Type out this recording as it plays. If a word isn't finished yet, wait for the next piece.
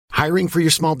Hiring for your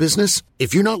small business?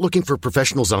 If you're not looking for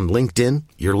professionals on LinkedIn,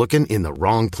 you're looking in the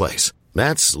wrong place.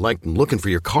 That's like looking for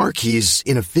your car keys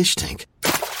in a fish tank.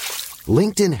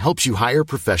 LinkedIn helps you hire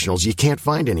professionals you can't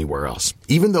find anywhere else,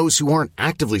 even those who aren't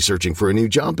actively searching for a new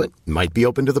job but might be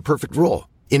open to the perfect role.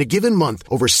 In a given month,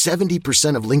 over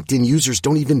 70% of LinkedIn users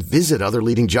don't even visit other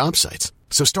leading job sites.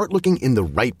 So start looking in the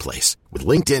right place. With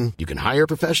LinkedIn, you can hire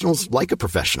professionals like a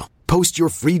professional. Post your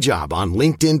free job on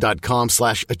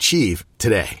linkedin.com/achieve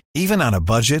today. Even on a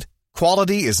budget,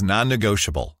 quality is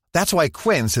non-negotiable. That's why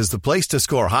Quince is the place to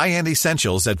score high-end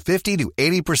essentials at 50 to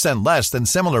 80% less than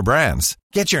similar brands.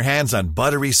 Get your hands on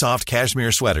buttery soft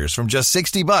cashmere sweaters from just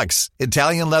 $60,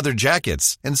 Italian leather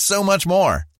jackets, and so much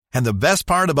more. And the best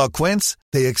part about Quince,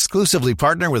 they exclusively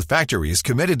partner with factories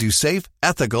committed to safe,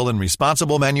 ethical, and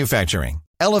responsible manufacturing.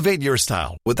 Elevate your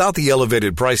style without the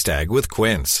elevated price tag with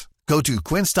Quince. Go to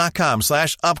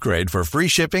quince.com/upgrade for free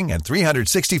shipping and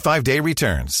 365-day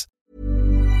returns.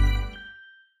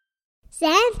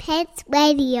 Sam Pets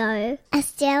Radio,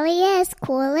 Australia's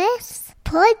coolest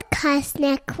podcast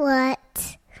network.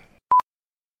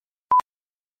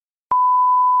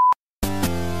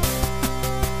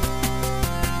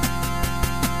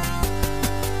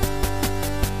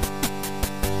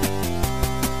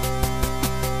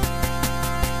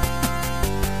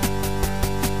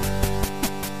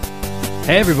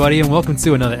 Hey everybody, and welcome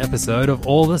to another episode of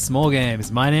All the Small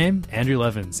Games. My name, Andrew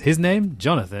Levins. His name,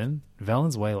 Jonathan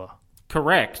Valenzuela.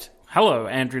 Correct. Hello,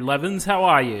 Andrew Levins. How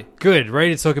are you? Good.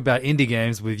 Ready to talk about indie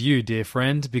games with you, dear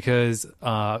friend, because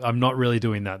I'm not really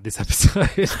doing that this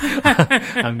episode.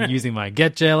 I'm using my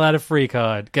get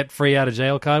free out of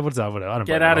jail card. What's that? I don't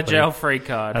Get out of jail free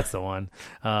card. That's the one.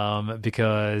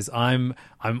 Because I'm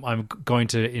going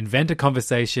to invent a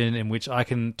conversation in which I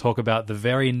can talk about the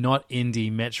very not indie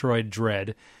Metroid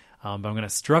Dread. But I'm going to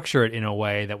structure it in a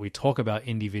way that we talk about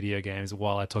indie video games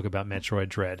while I talk about Metroid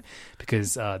Dread,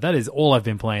 because that is all I've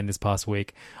been playing this past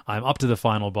week. I'm up to the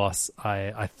final boss.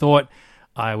 I thought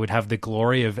I would have the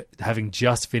glory of having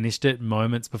just finished it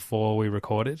moments before we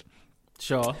recorded.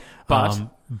 Sure,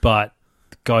 but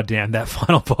goddamn, that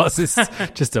final boss is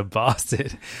just a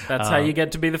bastard. That's how you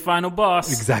get to be the final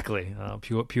boss. Exactly.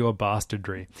 Pure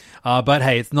bastardry. But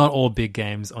hey, it's not all big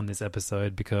games on this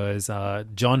episode, because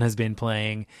John has been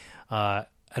playing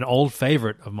an old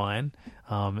favorite of mine.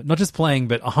 Not just playing,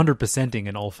 but 100%ing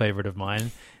an old favorite of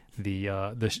mine. The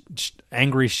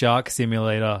Angry Shark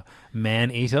Simulator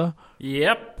Man-Eater.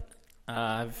 Yep.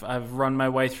 I've run my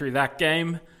way through that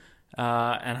game.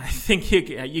 And I think you're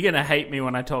going to hate me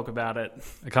when I talk about it.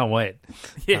 I can't wait.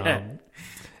 Yeah.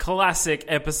 Classic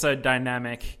episode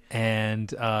dynamic.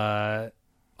 And I've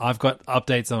got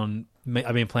updates on...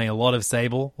 I've been playing a lot of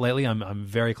Sable lately. I'm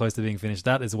very close to being finished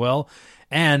that as well.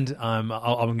 And I'm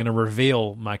going to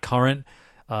reveal my current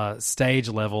stage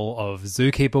level of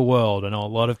Zookeeper World. I know a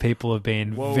lot of people have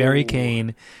been very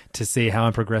keen to see how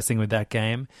I'm progressing with that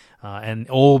game. And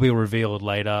all will be revealed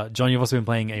later. John, you've also been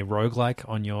playing a roguelike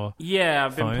on your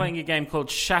I've phone. been playing a game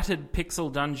called Shattered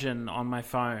Pixel Dungeon on my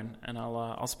phone, and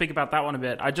I'll speak about that one a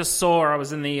bit. I just saw I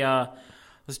was in the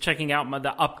was checking out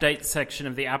the update section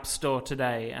of the App Store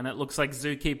today, and it looks like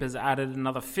Zookeeper's added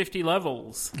another 50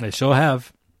 levels. They sure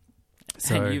have.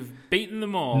 So, and you've beaten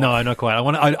them all. No, not quite.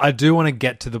 I do want to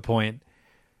get to the point.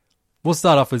 We'll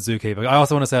start off with Zookeeper. I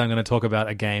also want to say I'm going to talk about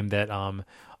a game that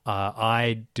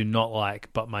I do not like,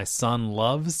 but my son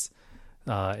loves.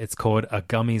 It's called A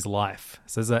Gummy's Life.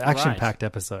 So it's an action-packed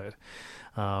episode.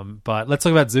 But let's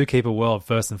talk about Zookeeper World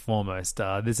first and foremost.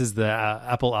 This is the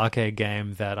Apple Arcade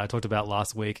game that I talked about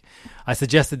last week. I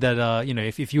suggested that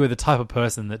if you were the type of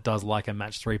person that does like a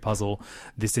match 3 puzzle,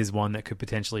 this is one that could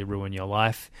potentially ruin your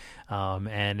life.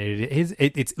 And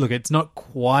it's not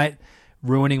quite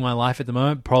ruining my life at the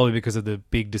moment, probably because of the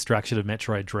big distraction of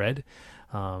Metroid Dread.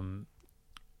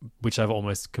 Which I've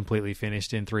almost completely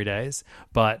finished in 3 days.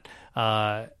 But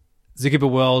Zookeeper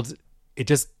World, it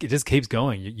just keeps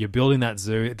going. You're building that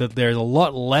zoo. There's a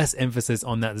lot less emphasis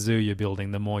on that zoo you're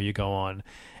building the more you go on.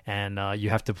 And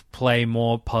you have to play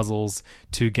more puzzles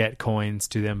to get coins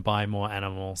to then buy more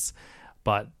animals.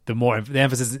 But the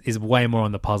emphasis is way more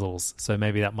on the puzzles. So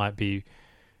maybe that might be...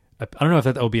 I don't know if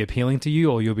that will be appealing to you,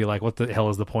 or you'll be like, what the hell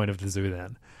is the point of the zoo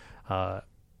then?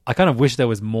 I kind of wish there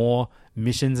was more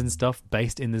missions and stuff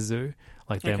based in the zoo.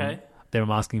 Like them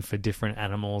asking for different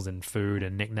animals and food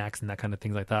and knickknacks and that kind of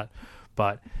things like that.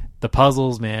 But the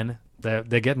puzzles, man, they're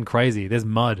getting crazy. There's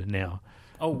mud now.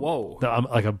 Oh, whoa.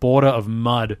 Like a border of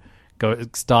mud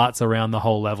starts around the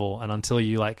whole level, and until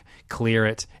you clear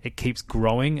it, it keeps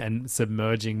growing and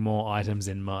submerging more items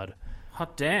in mud.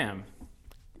 Hot damn.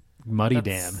 muddy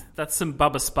dam. That's some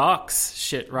Bubba Sparks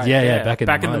shit right Yeah, there. yeah,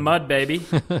 back in the mud, baby.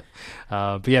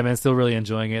 But yeah, man, still really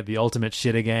enjoying it. The ultimate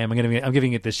shitter game. I'm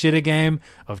giving it the shitter game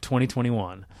of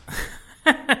 2021.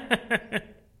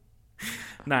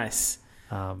 Nice.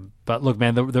 But look,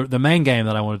 man, the main game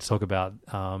that I wanted to talk about,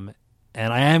 and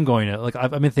I am going to, like,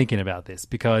 I've been thinking about this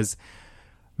because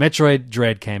Metroid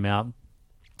Dread came out.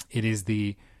 It is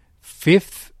the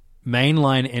 5th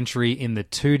mainline entry in the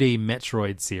 2D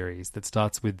Metroid series that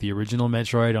starts with the original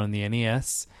Metroid on the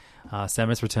NES,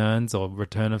 Samus Returns or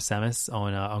Return of Samus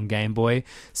on Game Boy,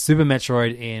 Super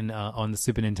Metroid on the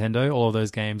Super Nintendo. All of those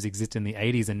games exist in the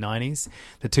 80s and 90s.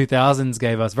 The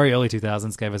 2000s very early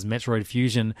 2000s gave us Metroid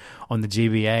Fusion on the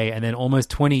GBA, and then almost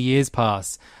 20 years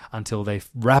pass until they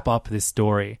wrap up this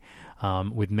story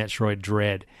with Metroid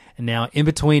Dread. And now, in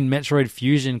between Metroid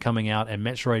Fusion coming out and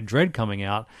Metroid Dread coming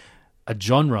out, a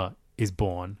genre is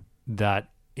born that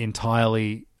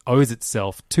entirely owes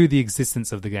itself to the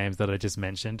existence of the games that I just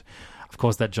mentioned. Of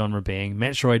course, that genre being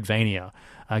Metroidvania,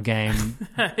 a game...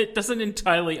 It doesn't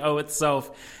entirely owe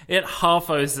itself. It half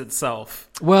owes itself.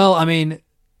 Well, I mean,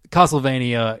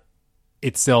 Castlevania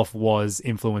itself was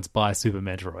influenced by Super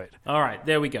Metroid. All right,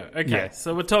 there we go. Okay, Yeah.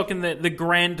 So we're talking the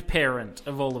grandparent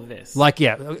of all of this. Like,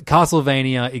 yeah,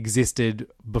 Castlevania existed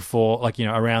before, like, you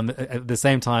know, around at the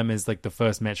same time as, like, the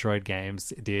first Metroid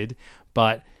games did,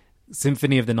 but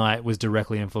Symphony of the Night was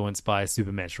directly influenced by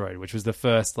Super Metroid, which was the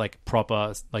first, like,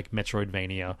 proper, like,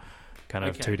 Metroidvania kind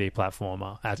of 2D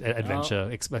platformer, adventure,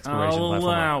 exploration I'll platformer.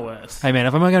 allow it. Hey, man,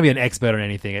 if I'm going to be an expert on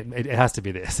anything, it has to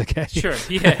be this, okay? Sure,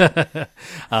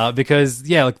 yeah. Because,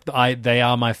 yeah, like, they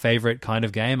are my favorite kind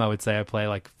of game. I would say I play,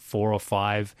 like, 4 or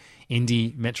 5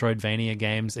 indie Metroidvania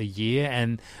games a year,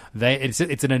 and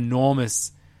it's an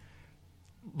enormous,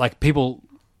 like, people...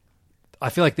 I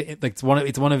feel like it's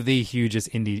one of the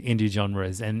hugest indie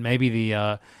genres, and maybe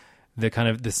the kind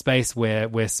of the space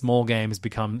where small games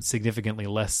become significantly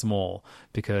less small,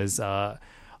 because I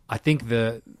think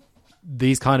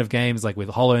these kind of games, like with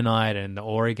Hollow Knight and the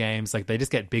Ori games, like they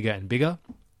just get bigger and bigger.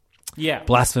 Yeah.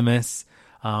 Blasphemous.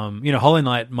 Hollow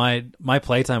Knight, my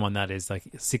playtime on that is like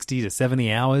 60 to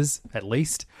 70 hours at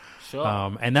least. Sure.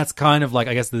 And that's kind of like,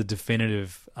 I guess, the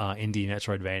definitive indie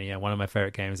Metroidvania, one of my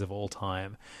favorite games of all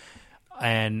time.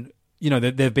 And, you know,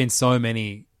 there have been so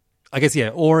many, I guess, yeah,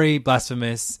 Ori,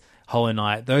 Blasphemous, Hollow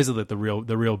Knight, those are the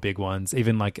real big ones.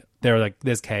 Even like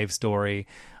there's Cave Story,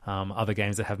 other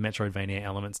games that have Metroidvania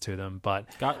elements to them. But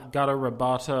Gato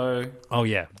Roboto. Oh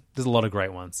yeah, there's a lot of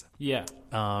great ones. Yeah.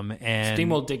 And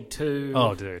SteamWorld Dig 2.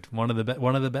 Oh dude, one of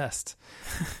the best.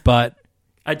 But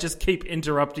I just keep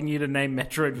interrupting you to name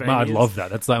Metroidvanias. I'd love that.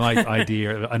 That's like my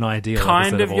idea. An idea.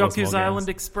 Kind episode of all the Yoku's small Island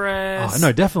games. Express. Oh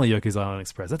no, definitely Yoku's Island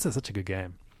Express. That's such a good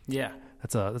game. Yeah.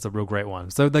 That's a real great one.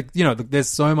 So, like, you know, there's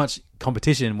so much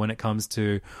competition when it comes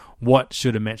to what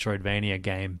should a Metroidvania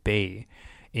game be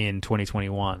in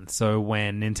 2021. So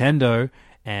when Nintendo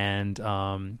and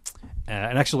an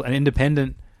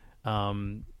independent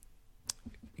game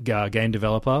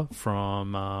developer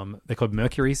from they're called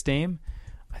Mercury Steam.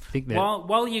 I think that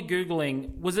While you're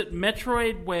Googling, was it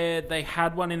Metroid where they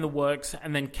had one in the works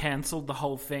and then cancelled the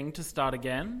whole thing to start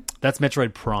again? that's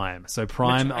Metroid Prime. So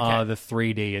Prime okay. are the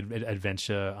 3D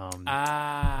adventure.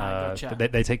 Gotcha.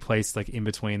 They take place like in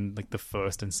between like the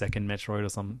first and second Metroid or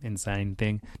some insane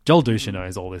thing. Joel Dusha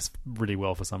knows all this really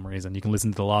well for some reason. You can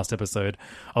listen to the last episode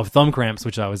of Thumb Cramps,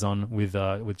 which I was on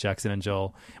with Jackson and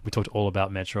Joel. We talked all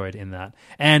about Metroid in that,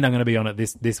 and I'm going to be on it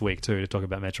this week too to talk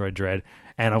about Metroid Dread,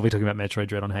 and I'll be talking about Metroid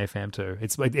Dread on Hey Fam too.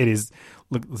 It's like it is.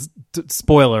 Look,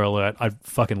 spoiler alert! I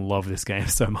fucking love this game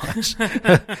so much.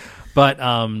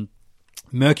 But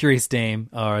Mercury Steam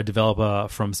are a developer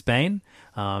from Spain,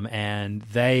 and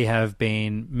they have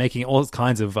been making all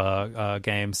kinds of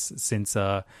games since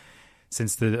the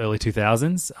early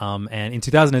 2000s. And in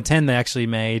 2010, they actually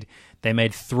made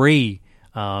 3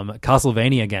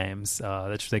 Castlevania games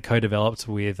that they co-developed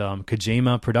with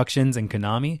Kojima Productions and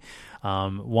Konami.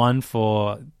 One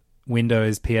for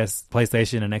Windows,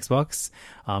 PlayStation, and Xbox,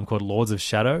 called Lords of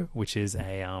Shadow, which is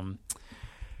a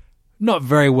not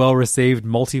very well received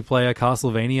multiplayer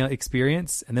Castlevania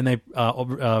experience. And then they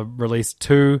released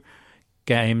 2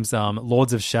 games,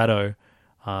 Lords of Shadow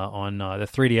on the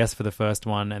 3DS for the first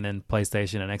one, and then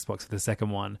PlayStation and Xbox for the second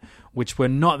one, which were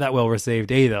not that well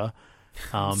received either.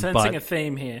 Sensing a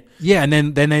theme here. Yeah, and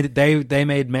then they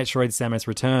made Metroid Samus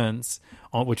Returns,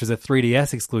 which was a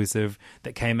 3DS exclusive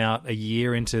that came out a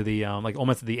year into the like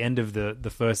almost at the end of the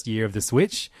first year of the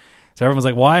Switch. So everyone's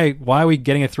like, why are we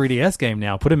getting a 3DS game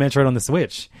now? Put a Metroid on the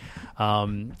Switch.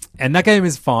 And that game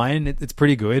is fine. It's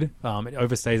pretty good. It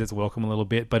overstays its welcome a little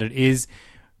bit, but it is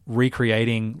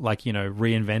recreating, like, you know,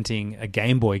 reinventing a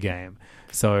Game Boy game.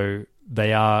 So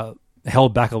they are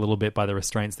held back a little bit by the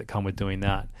restraints that come with doing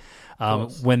that.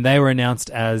 When they were announced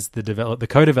as the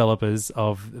co-developers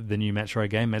of the new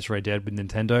Metroid game, Metroid Dread with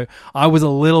Nintendo, I was a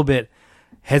little bit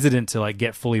hesitant to like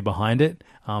get fully behind it.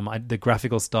 The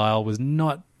graphical style was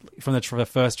not, from the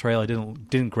first trailer,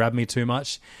 didn't grab me too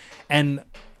much, and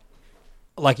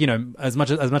like, you know, as much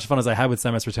fun as I had with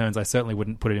Samus Returns, I certainly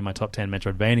wouldn't put it in my top 10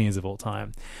 Metroidvanias of all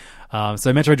time.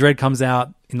 So Metroid Dread comes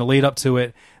out. In the lead up to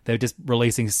it, they're just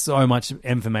releasing so much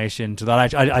information to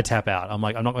that I tap out. I'm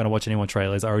like, I'm not going to watch any more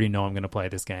trailers. I already know I'm going to play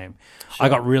this game. Sure. I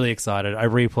got really excited. I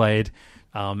replayed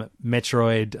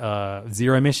Metroid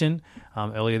Zero Mission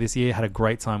earlier this year. Had a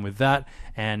great time with that,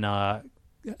 and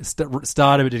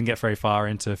started but didn't get very far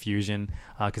into Fusion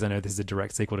because I know this is a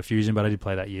direct sequel to Fusion, but I did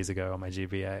play that years ago on my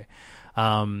GBA.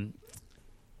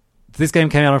 This game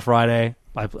came out on Friday.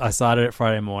 I started it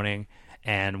Friday morning,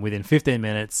 and within 15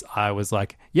 minutes, I was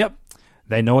like, yep,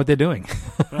 they know what they're doing.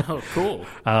 Oh, cool.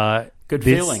 Good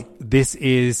feeling. This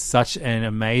is such an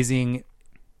amazing...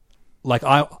 Like,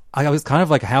 I was kind of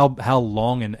like, how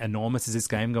long and enormous is this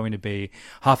game going to be?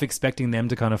 Half expecting them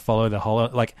to kind of follow the whole...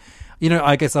 Like, you know,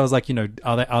 I guess I was like, you know,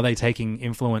 are they taking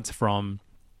influence from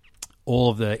all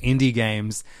of the indie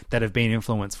games that have been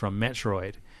influenced from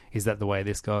Metroid? Is that the way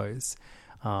this goes?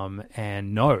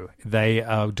 And no, they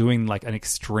are doing like an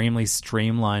extremely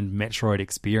streamlined Metroid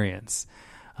experience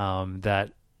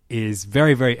that is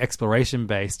very, very exploration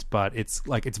based, but it's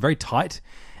very tight,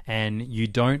 and you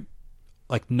don't,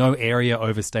 like, no area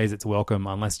overstays its welcome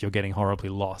unless you're getting horribly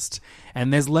lost.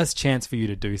 And there's less chance for you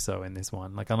to do so in this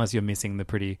one, like, unless you're missing the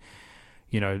pretty,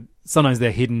 you know, sometimes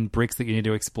they're hidden bricks that you need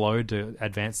to explode to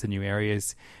advance to new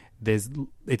areas. It's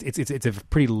a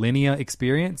pretty linear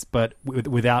experience, but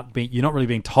without being, you're not really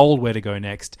being told where to go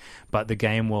next, but the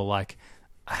game will, like,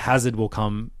 a hazard will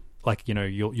come, like, you know,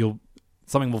 you'll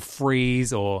something will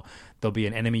freeze, or there'll be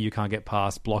an enemy you can't get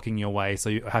past blocking your way, so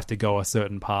you have to go a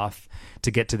certain path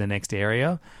to get to the next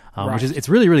area, right. Which is, it's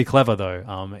really, really clever though.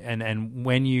 And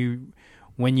when you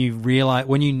realize,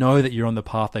 when you know that you're on the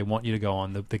path they want you to go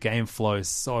on, the game flows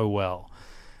so well.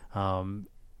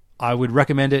 I would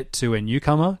recommend it to a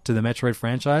newcomer to the Metroid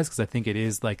franchise, because I think it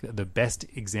is like the best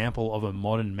example of a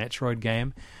modern Metroid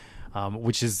game,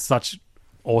 which is such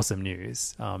awesome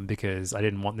news, because I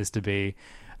didn't want this to be,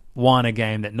 one, a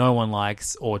game that no one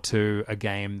likes, or two, a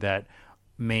game that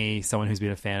me, someone who's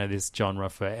been a fan of this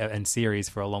genre and series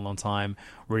for a long, long time,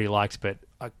 really liked, but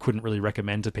I couldn't really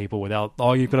recommend to people without,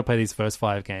 oh, you've got to play these first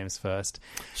 5 games first.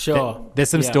 Sure. There's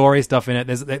some story stuff in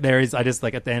it. There is, I just,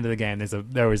 like, at the end of the game,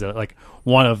 there was a like,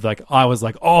 one of, like, I was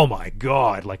like, oh my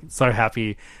God, like, so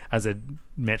happy as a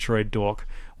Metroid dork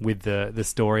with the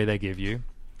story they give you.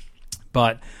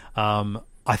 But,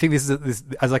 I think this is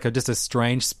as like just a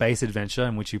strange space adventure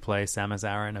in which you play Samus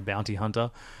Aran, a bounty hunter,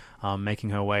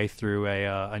 making her way through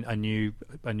a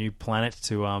new planet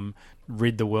to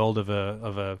rid the world of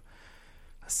a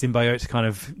symbiote kind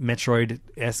of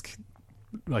Metroid-esque,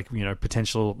 like, you know,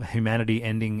 potential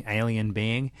humanity-ending alien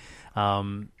being.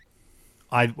 I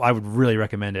would really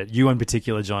recommend it. You in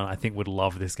particular, John, I think would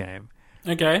love this game.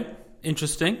 Okay,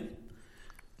 interesting.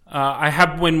 I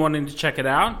have been wanting to check it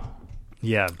out.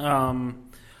 Yeah.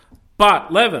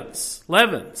 But Levins,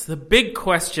 the big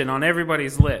question on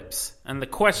everybody's lips, and the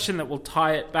question that will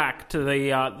tie it back to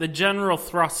the general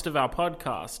thrust of our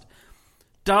podcast: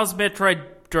 does Metroid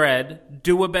Dread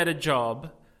do a better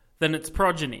job than its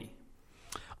progeny?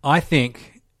 I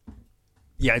think,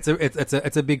 yeah,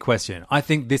 it's a big question. I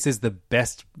think this is the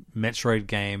best Metroid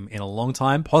game in a long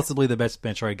time, possibly the best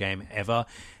Metroid game ever.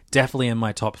 Definitely in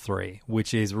my top 3,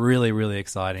 which is really, really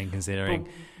exciting considering.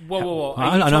 Whoa!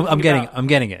 I'm getting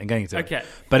to it. Okay.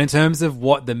 But in terms of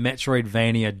what the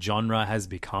Metroidvania genre has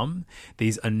become,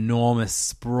 these enormous,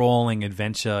 sprawling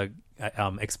adventure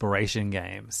exploration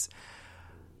games.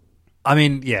 I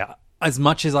mean, yeah, as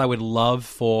much as I would love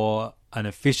for an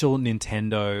official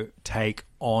Nintendo take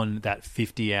on that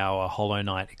 50-hour Hollow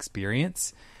Knight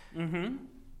experience,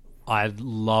 I'd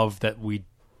love that we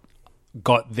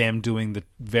got them doing the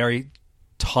very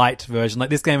tight version. Like,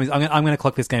 this game is, I'm going to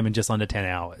clock this game in just under 10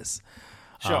 hours.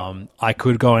 Sure. I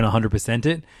could go and 100%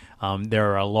 it.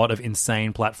 There are a lot of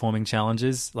insane platforming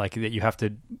challenges, like, that you have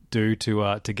to do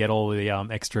to get all the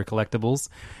extra collectibles,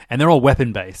 and they're all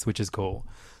weapon based, which is cool.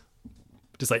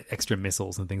 Just like extra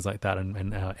missiles and things like that,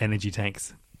 and energy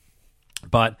tanks.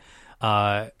 But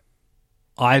I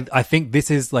think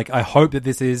this is, like, I hope that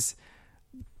this is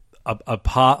a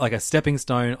part, like a stepping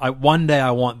stone. One day I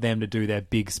want them to do their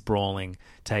big sprawling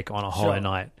take on a Hollow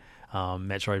Knight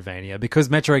Metroidvania, because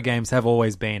Metroid games have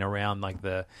always been around like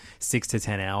the 6 to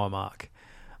 10 hour mark.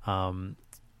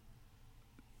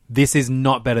 This is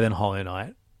not better than Hollow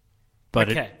Knight, but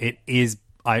Okay. it is.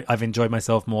 I've enjoyed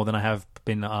myself more than I have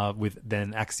been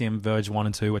than Axiom Verge 1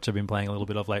 and 2, which I've been playing a little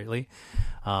bit of lately,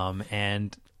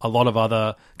 and a lot of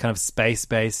other kind of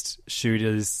space-based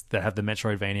shooters that have the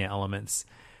Metroidvania elements.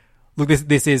 Look,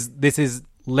 this is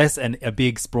less a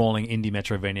big sprawling indie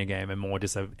Metroidvania game and more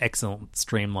just an excellent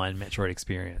streamlined Metroid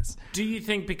experience. Do you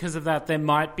think because of that there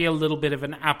might be a little bit of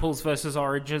an apples versus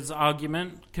oranges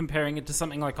argument comparing it to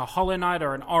something like a Hollow Knight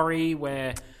or an Ori,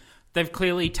 where they've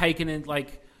clearly taken it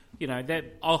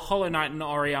Hollow Knight and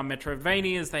Ori are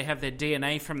Metroidvanias, they have their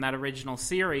DNA from that original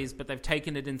series, but they've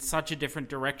taken it in such a different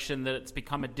direction that it's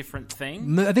become a different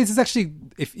thing? No, this is actually,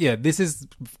 this is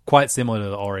quite similar to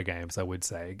the Ori games, I would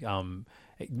say,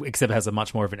 except it has a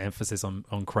much more of an emphasis on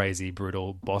crazy,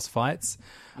 brutal boss fights.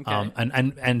 Okay.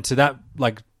 And to that,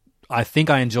 like, I think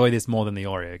I enjoy this more than the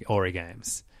Ori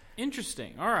games.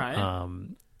 Interesting. All right.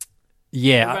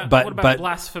 Yeah, what about but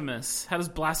Blasphemous? How does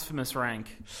Blasphemous rank?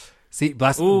 see,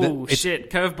 Shit,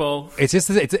 curveball. It's just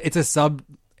it's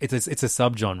a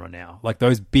subgenre now. Like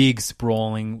those big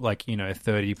sprawling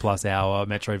 30+ hour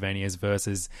Metroidvanias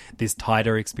versus this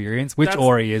tighter experience, which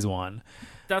Ori is one.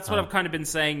 That's what I've kind of been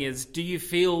saying is, do you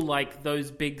feel like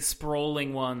those big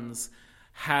sprawling ones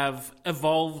have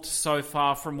evolved so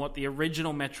far from what the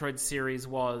original Metroid series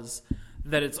was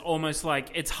that it's almost like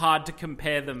it's hard to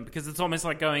compare them, because it's almost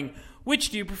like going, which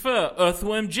do you prefer,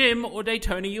 Earthworm Jim or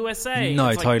Daytona USA? No,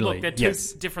 it's like, totally. Look, they're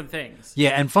two different things. Yeah,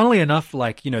 and funnily enough,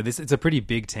 it's a pretty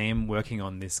big team working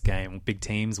on this game, big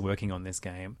teams working on this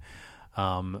game.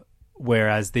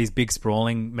 Whereas these big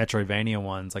sprawling Metroidvania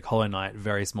ones, like Hollow Knight,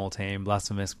 very small team,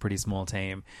 Blasphemous, pretty small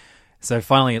team. So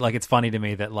finally, it's funny to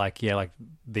me that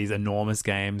these enormous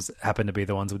games happen to be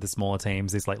the ones with the smaller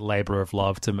teams, this labor of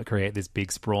love to create this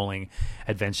big sprawling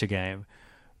adventure game.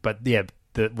 But yeah,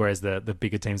 whereas the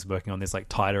bigger teams working on this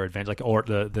tighter adventure, or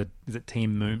is it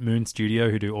Team Moon Studio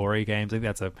who do Ori games? I think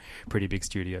that's a pretty big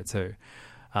studio too.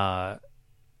 I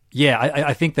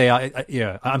think they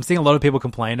are. I'm seeing a lot of people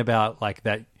complain about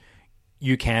that.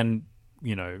 You can,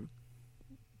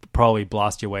 probably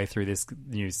blast your way through this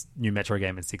new Metro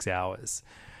game in 6 hours.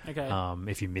 Okay.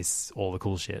 If you miss all the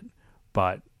cool shit.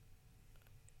 But,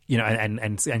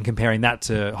 and comparing that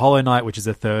to Hollow Knight, which is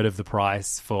a third of the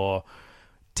price for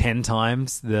 10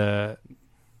 times the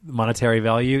monetary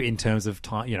value in terms of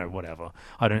time, whatever.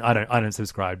 I don't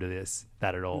subscribe to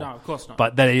that at all. No, of course not.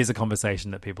 But that is a conversation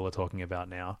that people are talking about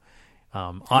now.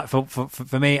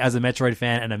 For me, as a Metroid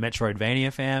fan and a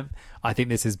Metroidvania fan, I think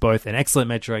this is both an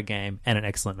excellent Metroid game and an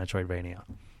excellent Metroidvania.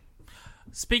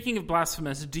 Speaking of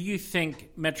Blasphemous, do you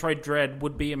think Metroid Dread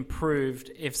would be improved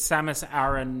if Samus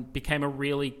Aran became a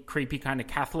really creepy kind of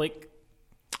Catholic?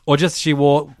 Or just she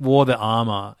wore the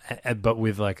armor, but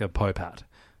with a Pope hat?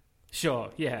 Sure,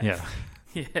 yeah. Yeah.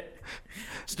 Yeah.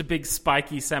 Just a big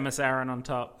spiky Samus Aran on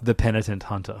top. The penitent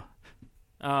hunter.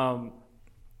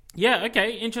 Yeah,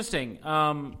 okay, interesting.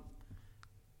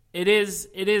 It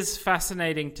is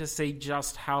fascinating to see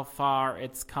just how far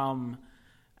it's come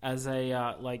as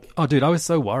a Oh, dude, I was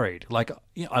so worried.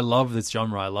 I love this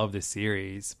genre, I love this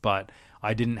series, but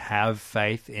I didn't have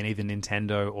faith in either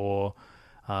Nintendo or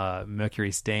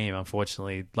Mercury Steam,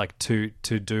 unfortunately,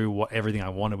 to do everything I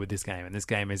wanted with this game, and this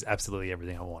game is absolutely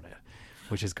everything I wanted,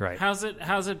 which is great. How's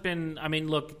it been? I mean,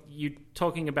 look, you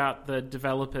talking about the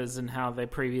developers and how their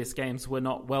previous games were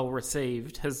not well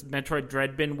received. Has Metroid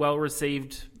Dread been well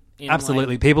received?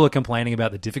 Absolutely. People are complaining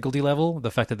about the difficulty level,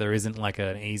 the fact that there isn't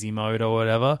an easy mode or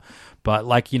whatever. But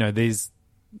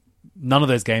none of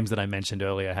those games that I mentioned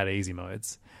earlier had easy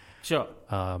modes. Sure.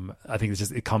 I think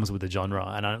it comes with the genre,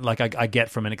 and I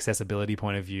get from an accessibility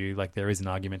point of view, there is an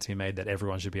argument to be made that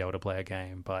everyone should be able to play a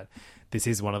game, but this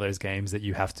is one of those games that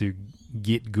you have to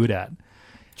get good at.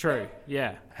 True.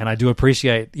 Yeah. And I do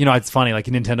appreciate, it's funny,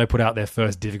 Nintendo put out their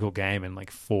first difficult game in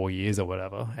 4 years or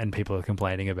whatever, and people are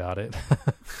complaining about it.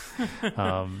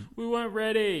 We weren't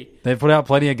ready. They've put out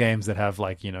plenty of games that have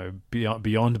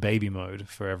beyond baby mode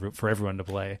for everyone to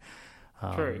play.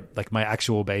 True. My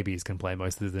actual babies can play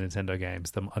most of the Nintendo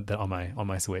games on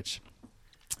my Switch.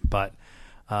 But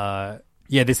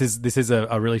this is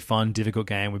a really fun, difficult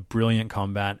game with brilliant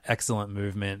combat, excellent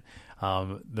movement.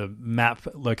 The map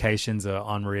locations are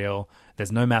unreal.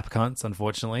 There's no map cunts,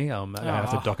 unfortunately. I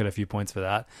have to dock it a few points for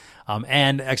that.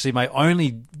 And actually, my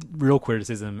only real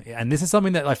criticism, and this is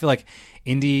something that I feel like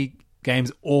indie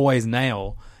games always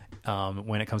nail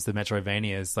when it comes to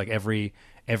Metroidvanias,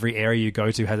 every area you go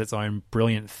to has its own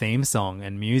brilliant theme song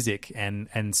and music, and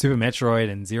Super Metroid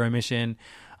and Zero Mission,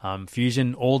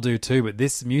 Fusion all do too, but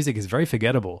this music is very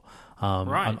forgettable.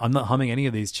 Right. I'm not humming any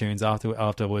of these tunes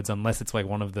afterwards unless it's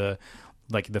one of the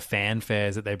like the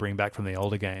fanfares that they bring back from the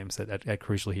older games at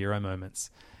crucial hero moments.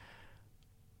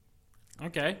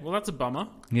 Okay, well that's a bummer.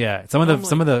 Yeah, some of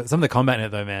the combat in it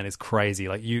though, man, is crazy.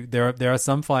 Like there are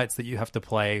some fights that you have to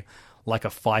play like a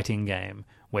fighting game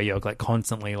where you're like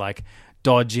constantly like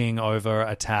dodging over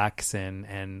attacks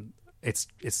and it's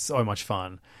so much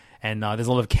fun. And there's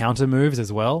a lot of counter moves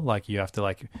as well. Like you have to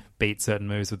like beat certain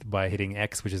moves by hitting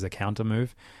X, which is a counter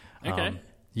move. Okay.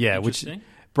 Yeah, which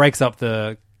breaks up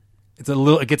it gets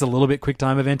a little bit quick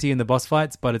time eventy in the boss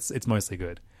fights, but it's mostly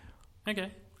good.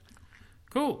 Okay.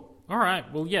 Cool. All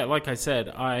right. Well, yeah, like I said,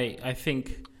 I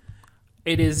think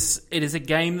it is a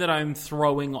game that I'm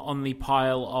throwing on the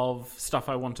pile of stuff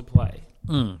I want to play.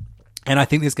 And I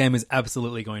think this game is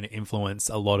absolutely going to influence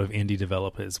a lot of indie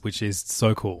developers, which is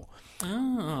so cool.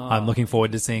 Oh. I'm looking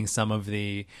forward to seeing some of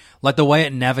the way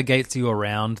it navigates you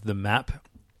around the map.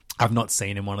 I've not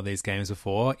seen in one of these games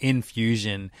before. In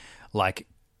Fusion, like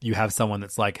you have someone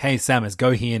that's like, "Hey, Samus,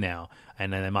 go here now,"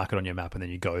 and then they mark it on your map, and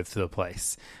then you go to the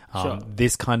place. Sure.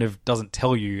 This kind of doesn't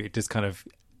tell you; it just kind of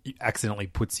accidentally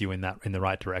puts you in the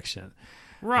right direction.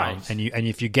 Right. And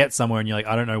if you get somewhere and you're like,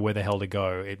 I don't know where the hell to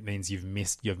go, it means you've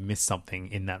missed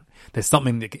something in that. There's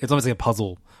something it's almost like a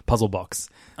puzzle box.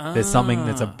 There's something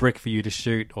that's a brick for you to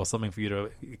shoot or something for you to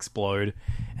explode,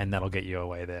 and that'll get you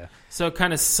away there. So it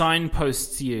kind of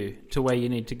signposts you to where you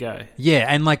need to go. Yeah,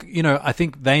 and like, I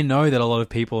think they know that a lot of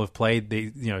people have played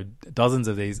these, dozens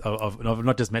of these of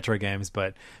not just Metro games,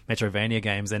 but Metrovania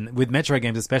games, and with Metro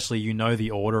games especially,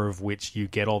 the order of which you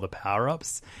get all the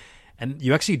power-ups. And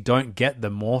you actually don't get the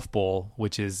morph ball,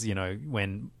 which is,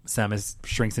 when Samus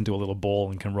shrinks into a little ball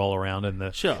and can roll around in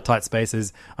the tight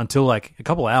spaces, until like a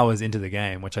couple hours into the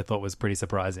game, which I thought was pretty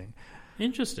surprising.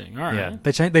 Interesting. All right.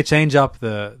 Yeah, they change up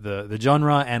the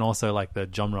genre and also like the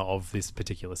genre of this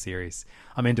particular series.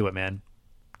 I'm into it, man.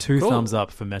 Two thumbs up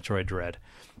for Metroid Dread.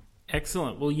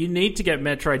 Excellent. Well, you need to get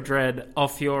Metroid Dread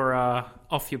off your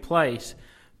plate,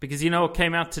 because you know what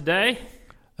came out today?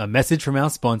 A message from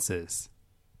our sponsors.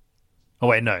 Oh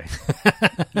wait, no!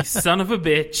 You son of a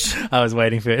bitch! I was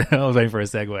waiting for a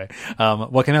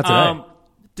segue. What came out today?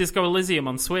 Disco Elysium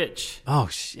on Switch. Oh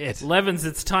shit! Levins,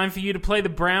 it's time for you to play the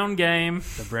Brown game.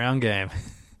 The Brown game.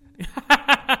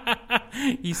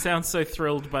 You sound so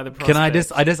thrilled by the prospect. Can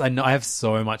I know I have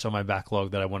so much on my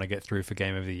backlog that I want to get through for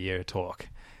Game of the Year talk,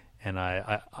 and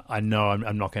I know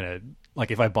I'm not gonna,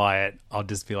 like, if I buy it, I'll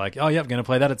just be like, oh yeah, I'm gonna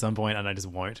play that at some point, and I just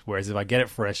won't. Whereas if I get it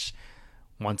fresh,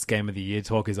 once Game of the Year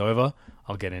talk is over,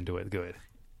 I'll get into it good.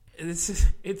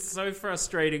 It's so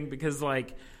frustrating because,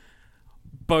 like,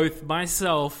 both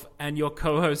myself and your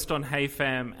co-host on Hey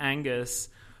Fam, Angus,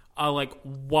 are, like,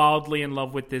 wildly in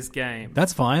love with this game.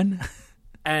 That's fine.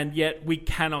 And yet we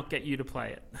cannot get you to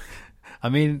play it. I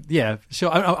mean, yeah,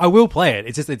 sure. I will play it.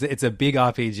 It's just it's a big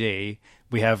RPG.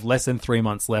 We have less than 3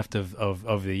 months left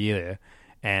of the year,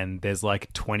 and there's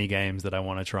like 20 games that I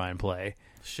want to try and play.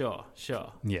 Sure.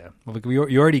 Yeah. Well,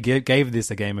 you already gave this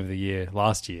a Game of the Year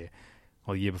last year,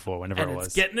 or the year before, whenever it was.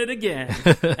 It's getting it again.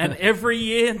 And every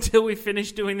year until we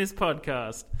finish doing this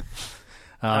podcast.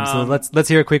 So let's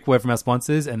hear a quick word from our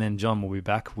sponsors, and then John will be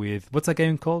back with, what's that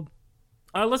game called?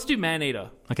 Let's do Maneater.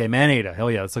 Okay, Maneater.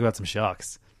 Hell yeah, let's talk about some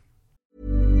sharks.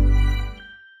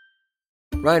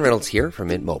 Ryan Reynolds here from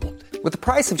Mint Mobile. With the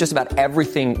price of just about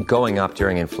everything going up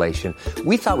during inflation,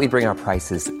 we thought we'd bring our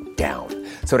prices down.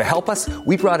 So to help us,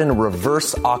 we brought in a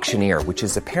reverse auctioneer, which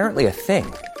is apparently a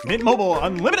thing. Mint Mobile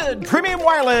Unlimited Premium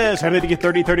Wireless. How to get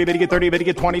 30, 30, how to get 30, how to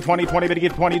get 20, 20, 20, how to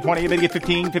get 20, 20, how to get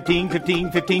 15, 15,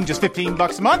 15, 15, just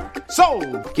 $15 a month?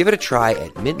 Sold! Give it a try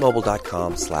at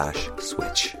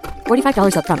mintmobile.com/switch.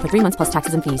 $45 up front for 3 months plus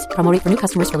taxes and fees. Promo rate for new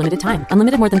customers for limited time.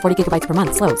 Unlimited more than 40 gigabytes per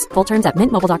month. Slows full terms at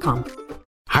mintmobile.com.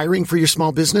 Hiring for your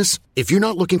small business? If you're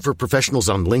not looking for professionals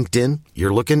on LinkedIn,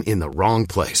 you're looking in the wrong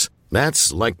place.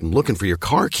 That's like looking for your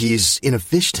car keys in a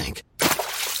fish tank.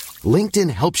 LinkedIn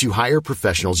helps you hire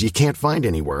professionals you can't find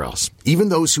anywhere else, even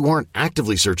those who aren't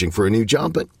actively searching for a new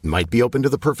job but might be open to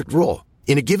the perfect role.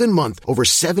 In a given month, over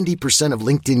 70% of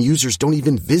LinkedIn users don't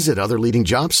even visit other leading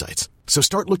job sites. So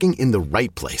start looking in the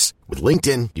right place. With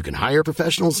LinkedIn, you can hire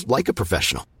professionals like a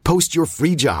professional. Post your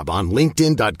free job on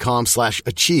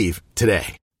linkedin.com/achieve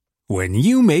today. When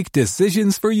you make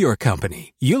decisions for your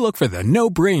company, you look for the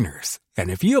no-brainers. And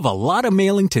if you have a lot of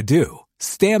mailing to do,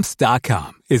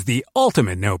 Stamps.com is the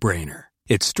ultimate no-brainer.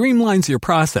 It streamlines your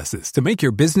processes to make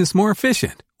your business more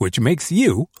efficient, which makes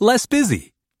you less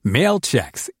busy. Mail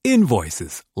checks,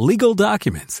 invoices, legal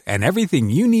documents, and everything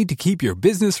you need to keep your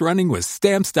business running with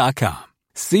Stamps.com.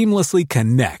 Seamlessly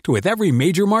connect with every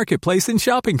major marketplace and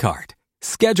shopping cart.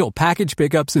 Schedule package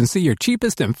pickups and see your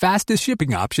cheapest and fastest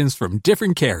shipping options from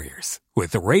different carriers,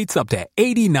 with rates up to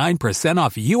 89%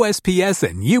 off USPS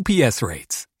and UPS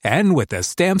rates. And with the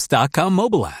Stamps.com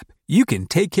mobile app, you can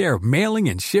take care of mailing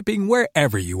and shipping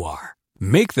wherever you are.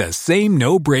 Make the same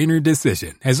no-brainer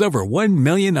decision as over 1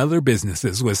 million other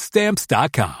businesses with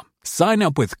Stamps.com. Sign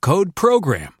up with Code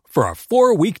PROGRAM for a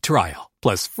 4-week trial,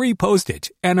 plus free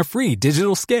postage and a free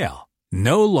digital scale.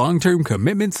 No long-term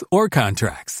commitments or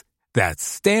contracts. That's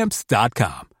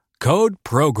Stamps.com. Code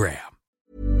PROGRAM.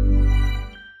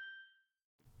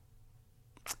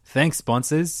 Thanks,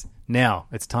 sponsors. Now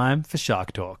it's time for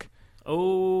Shark Talk.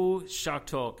 Oh, Shark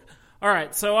Talk. All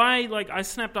right, so I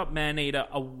snapped up Maneater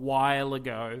a while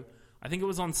ago. I think it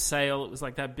was on sale. It was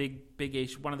like that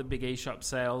one of the big eShop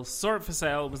sales. Saw it for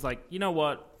sale. Was like, you know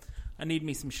what? I need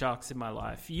me some sharks in my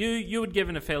life. You had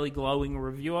given a fairly glowing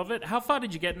review of it. How far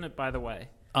did you get in it, by the way?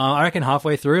 I reckon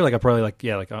halfway through. I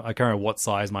can't remember what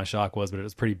size my shark was, but it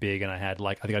was pretty big, and I had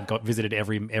I think I'd visited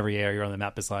every area on the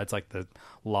map besides the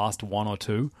last 1 or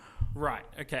 2. Right.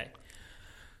 Okay.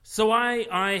 So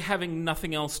I having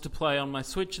nothing else to play on my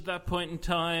Switch at that point in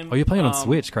time. Oh, you're playing on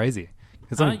Switch? Crazy.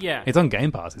 Yeah. It's on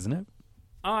Game Pass, isn't it?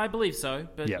 Oh, I believe so.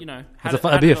 But yeah.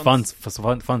 It'd be a fun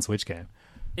Switch game.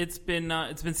 It's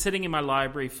been sitting in my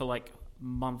library for a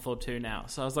month or 2 now.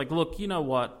 So I was like, look, you know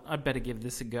what? I'd better give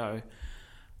this a go.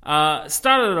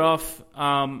 Started it off.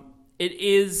 It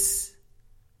is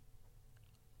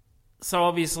so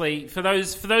obviously for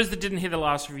those that didn't hear the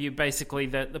last review. Basically,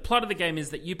 the plot of the game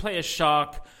is that you play a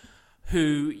shark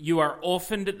who you are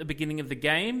orphaned at the beginning of the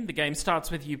game. The game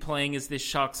starts with you playing as this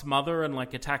shark's mother and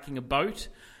attacking a boat,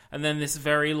 and then this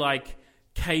very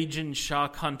Cajun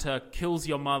shark hunter kills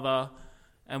your mother.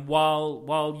 And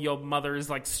while your mother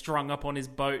is strung up on his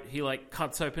boat, he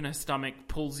cuts open her stomach,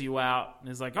 pulls you out, and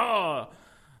is like, "Oh,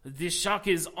 this shark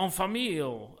is en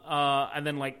famille," and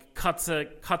then cuts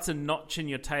a notch in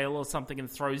your tail or something and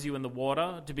throws you in the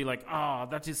water to be like, "Oh,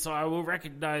 that is so I will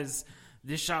recognize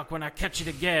this shark when I catch it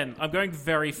again." I'm going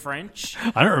very French.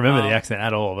 I don't remember the accent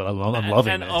at all, but I'm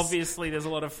loving and this. And obviously there's a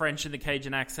lot of French in the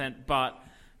Cajun accent, but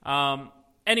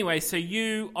anyway, so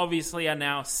you obviously are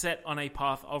now set on a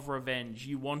path of revenge.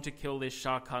 You want to kill this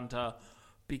shark hunter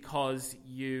because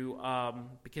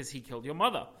he killed your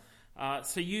mother.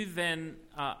 So you then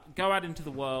go out into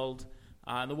the world,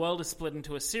 and the world is split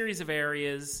into a series of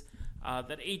areas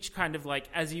that each kind of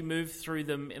as you move through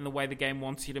them in the way the game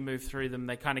wants you to move through them,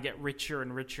 they kind of get richer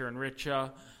and richer and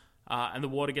richer, and the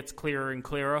water gets clearer and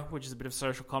clearer, which is a bit of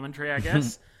social commentary, I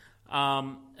guess.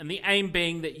 And the aim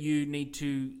being that you need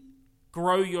to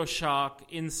grow your shark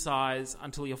in size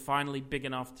until you're finally big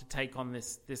enough to take on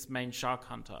this main shark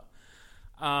hunter.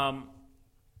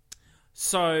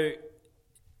 So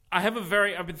I've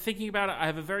been thinking about it. I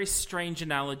have a very strange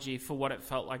analogy for what it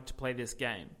felt like to play this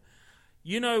game.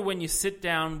 You know when you sit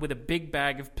down with a big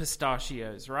bag of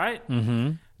pistachios, right?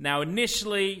 Mm-hmm. Now,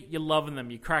 initially, you're loving them.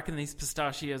 You're cracking these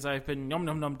pistachios open. Nom,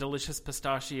 nom, nom, delicious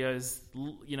pistachios.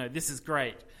 This is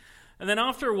great. And then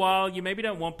after a while, you maybe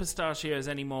don't want pistachios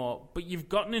anymore, but you've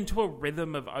gotten into a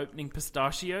rhythm of opening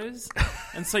pistachios.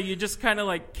 And so you just kind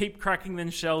of keep cracking them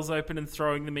shells open and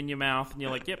throwing them in your mouth. And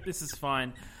you're like, yep, this is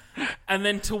fine. And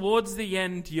then towards the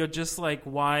end, you're just like,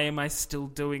 why am I still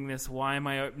doing this? Why am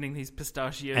I opening these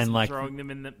pistachios and throwing them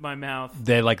in my mouth?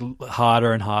 They're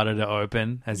harder and harder to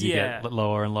open as you get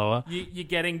lower and lower. You're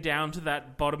getting down to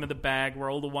that bottom of the bag where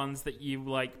all the ones that you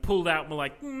pulled out and were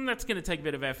that's going to take a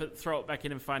bit of effort, throw it back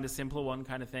in and find a simpler one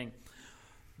kind of thing.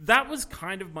 That was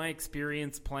kind of my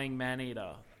experience playing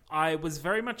Maneater. I was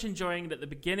very much enjoying it at the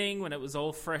beginning when it was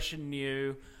all fresh and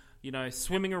new.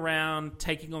 Swimming around,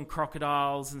 taking on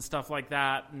crocodiles and stuff like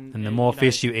that. And the more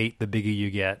fish you eat, the bigger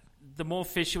you get. The more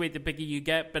fish you eat, the bigger you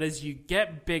get. But as you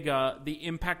get bigger, the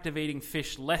impact of eating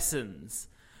fish lessens.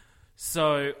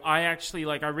 So I actually,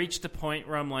 I reached a point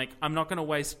where I'm I'm not going to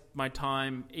waste my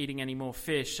time eating any more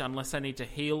fish unless I need to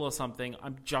heal or something.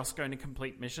 I'm just going to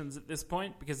complete missions at this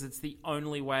point because it's the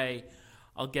only way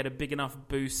I'll get a big enough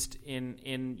boost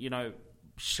in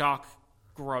shark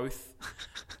growth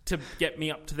to get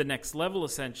me up to the next level,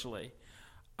 essentially.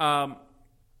 The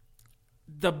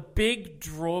big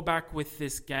drawback with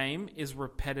this game is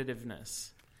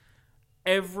repetitiveness.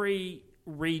 Every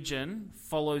region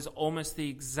follows almost the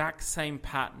exact same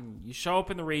pattern. You show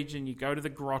up in the region, you go to the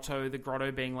grotto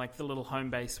being the little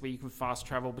home base where you can fast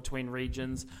travel between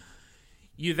regions.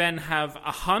 You then have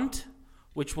a hunt,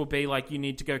 which will be you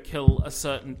need to go kill a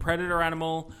certain predator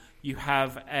animal. You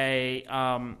have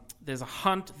there's a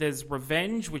hunt, there's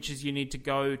revenge, which is you need to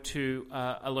go to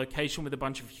a location with a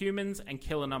bunch of humans and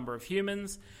kill a number of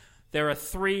humans. There are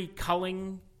 3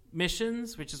 culling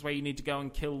missions, which is where you need to go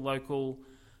and kill local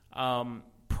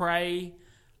prey.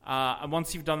 And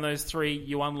once you've done those 3,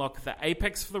 you unlock the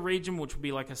apex for the region, which will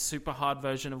be like a super hard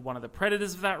version of one of the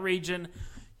predators of that region.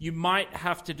 You might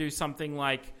have to do something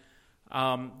like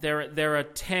there are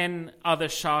 10 other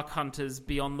shark hunters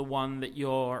beyond the one that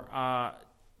you're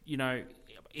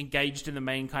engaged in the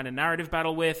main kind of narrative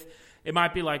battle with. It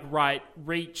might be like, right,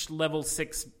 reach level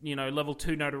 6, level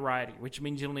 2 notoriety, which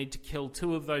means you'll need to kill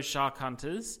 2 of those shark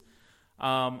hunters.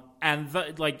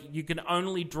 You can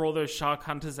only draw those shark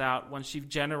hunters out once you've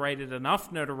generated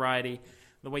enough notoriety.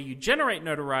 The way you generate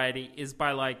notoriety is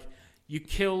by you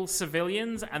kill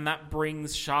civilians, and that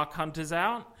brings shark hunters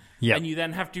out. Yep. And you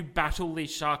then have to battle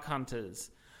these shark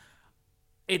hunters.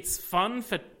 It's fun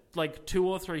for 2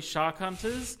 or 3 shark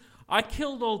hunters. I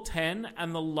killed all 10,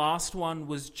 and the last one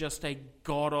was just a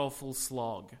god-awful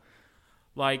slog.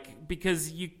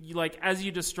 Because you as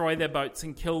you destroy their boats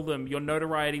and kill them, your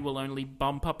notoriety will only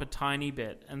bump up a tiny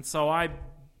bit. And so I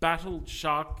battled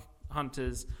shark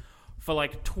hunters for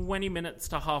 20 minutes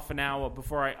to half an hour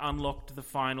before I unlocked the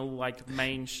final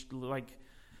main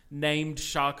named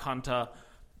shark hunter.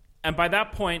 And by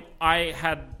that point, I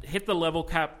had hit the level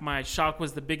cap. My shark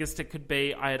was the biggest it could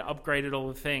be. I had upgraded all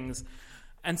the things.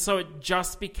 And so it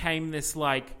just became this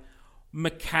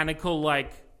mechanical,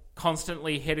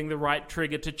 constantly hitting the right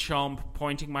trigger to chomp,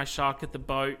 pointing my shark at the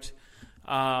boat.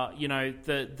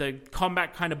 The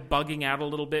combat kind of bugging out a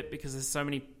little bit because there's so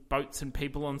many boats and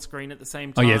people on screen at the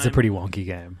same time. Oh yeah, it's a pretty wonky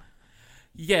game.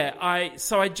 Yeah,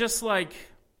 I just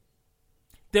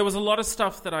there was a lot of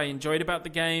stuff that I enjoyed about the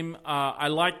game. I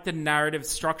liked the narrative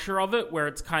structure of it, where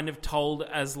it's kind of told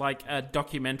as a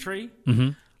documentary. Mm-hmm.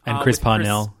 And Chris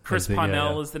Parnell. Chris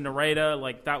Parnell is the narrator.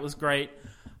 That was great.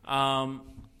 I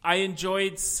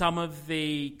enjoyed some of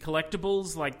the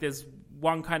collectibles. There's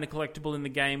one kind of collectible in the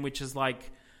game, which is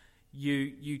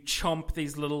you chomp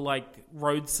these little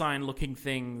road sign looking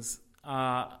things,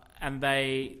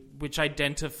 and which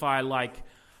identify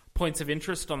points of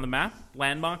interest on the map,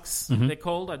 landmarks. Mm-hmm. They're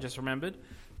called. I just remembered.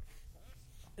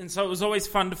 And so it was always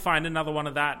fun to find another one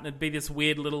of that, and it'd be this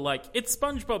weird little it's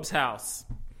SpongeBob's house.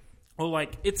 Or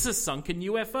it's a sunken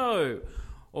UFO,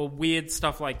 or weird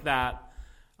stuff like that.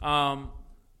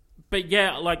 But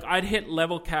yeah, I'd hit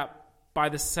level cap by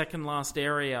the second last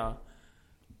area,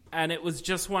 and it was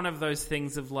just one of those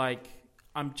things of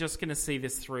I'm just going to see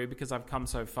this through because I've come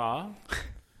so far.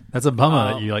 That's a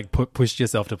bummer that you pushed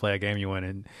yourself to play a game you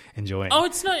weren't enjoying. Oh,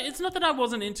 it's not that I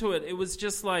wasn't into it. It was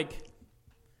just I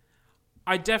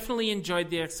definitely enjoyed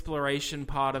the exploration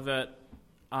part of it.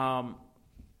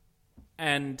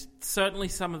 And certainly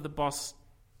some of the boss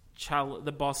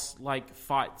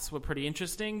fights were pretty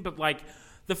interesting, but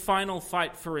the final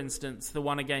fight, for instance, the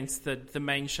one against the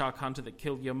main shark hunter that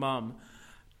killed your mum,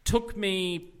 took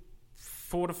me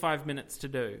 4 to 5 minutes to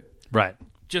do. Right.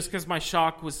 Just because my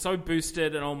shark was so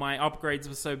boosted and all my upgrades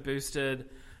were so boosted,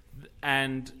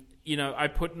 and I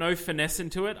put no finesse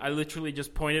into it. I literally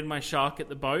just pointed my shark at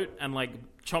the boat and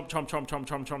chomp, chomp, chomp, chomp,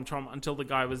 chomp, chomp, chomp until the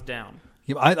guy was down.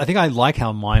 Yeah, I think I like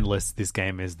how mindless this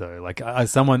game is, though.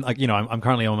 As someone I'm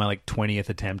currently on my 20th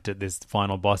attempt at this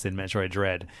final boss in Metroid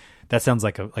Dread. That sounds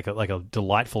like a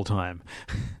delightful time,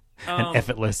 an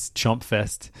effortless chomp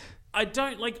fest. I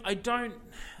don't.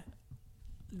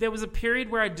 There was a period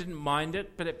where I didn't mind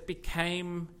it, but it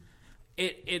became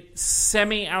it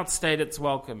semi outstayed its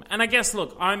welcome. And I guess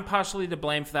I'm partially to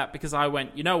blame for that because I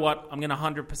went, you know what, I'm going to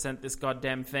 100% this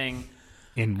goddamn thing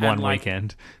in one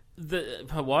weekend.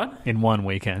 What? In one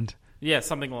weekend. Yeah,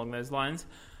 something along those lines.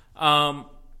 And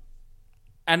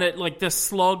it the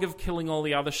slog of killing all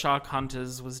the other shark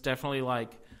hunters was definitely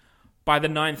by the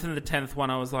 9th and the 10th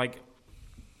one, I was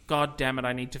God damn it,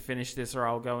 I need to finish this or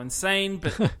I'll go insane.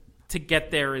 But to get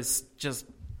there is just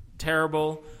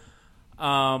terrible.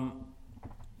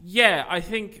 Yeah, I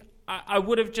think I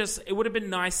would have it would have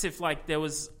been nice if there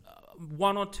was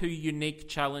 1 or 2 unique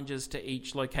challenges to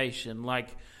each location.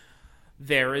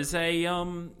 There is a,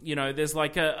 there's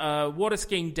a water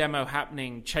skiing demo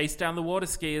happening. Chase down the water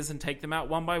skiers and take them out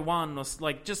one by one. Or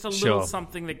just a little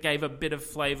something that gave a bit of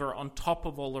flavor on top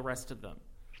of all the rest of them.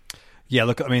 Yeah,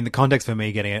 look, I mean, the context for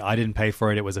me getting it, I didn't pay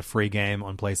for it. It was a free game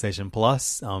on PlayStation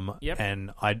Plus.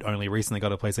 And I'd only recently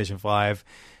got a PlayStation 5.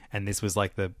 And this was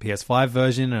the PS5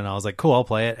 version. And I was cool, I'll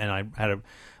play it. And I had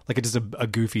just a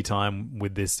goofy time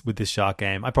with this shark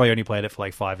game. I probably only played it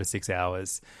for 5 to 6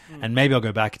 hours, and maybe I'll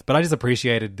go back. But I just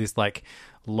appreciated this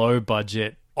low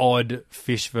budget, odd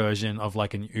fish version of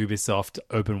an Ubisoft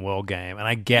open world game. And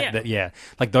I get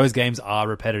that, those games are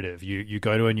repetitive. You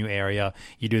go to a new area,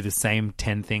 you do the same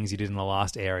 10 things you did in the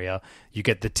last area, you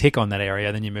get the tick on that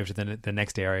area, then you move to the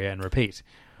next area and repeat.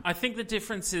 I think the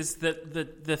difference is that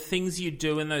the things you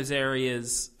do in those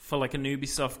areas for like an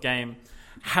Ubisoft game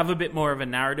have a bit more of a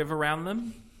narrative around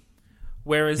them.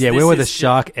 Whereas where were the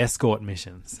shark escort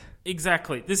missions?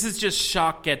 Exactly. This is just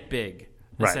shark get big,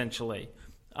 essentially.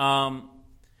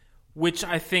 Which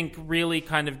I think really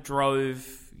kind of drove...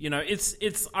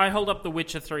 it's. I hold up The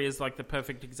Witcher 3 as like the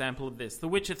perfect example of this. The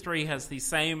Witcher 3 has the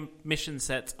same mission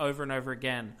sets over and over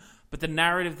again, but the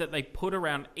narrative that they put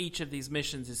around each of these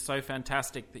missions is so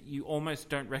fantastic that you almost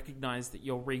don't recognize that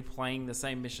you're replaying the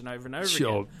same mission over and over again.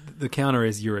 Sure. The counter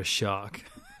is you're a shark.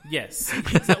 Yes.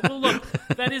 Well, look,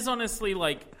 that is honestly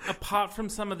like, apart from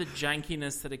some of the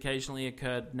jankiness that occasionally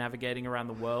occurred navigating around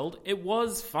the world, it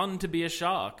was fun to be a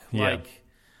shark. Yeah. Like,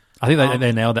 I think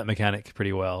they nailed that mechanic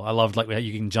pretty well. I loved like how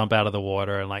you can jump out of the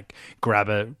water and like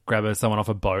grab someone off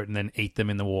a boat and then eat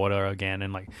them in the water again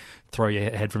and like throw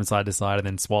your head from side to side and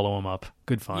then swallow them up.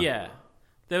 Good fun. Yeah.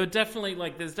 There were definitely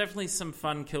there's definitely some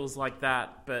fun kills like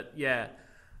that, but yeah.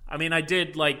 I mean, I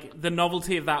did, like, the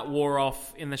novelty of that wore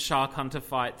off in the Shark Hunter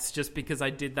fights just because I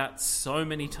did that so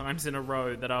many times in a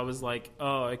row that I was like,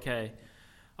 oh, okay.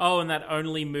 Oh, and that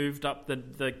only moved up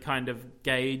the kind of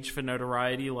gauge for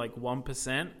notoriety, like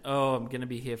 1%. Oh, I'm going to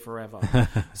be here forever.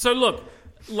 So, look,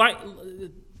 like,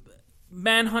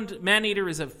 Maneater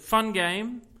is a fun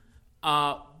game.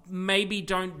 Maybe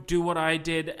don't do what I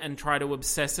did and try to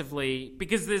obsessively...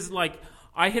 Because there's, like...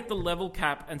 I hit the level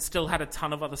cap and still had a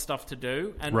ton of other stuff to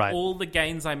do. And all the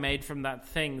gains I made from that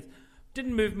thing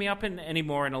didn't move me up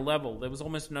anymore in a level. There was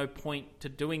almost no point to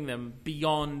doing them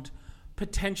beyond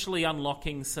potentially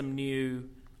unlocking some new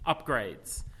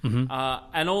upgrades. Mm-hmm.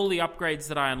 And all the upgrades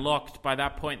that I unlocked, by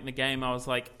that point in the game, I was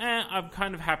like, I'm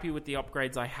kind of happy with the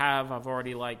upgrades I have. I've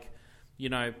already,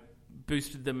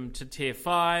 boosted them to tier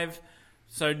 5.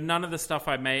 So none of the stuff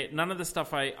I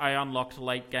unlocked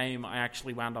late game, I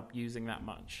actually wound up using that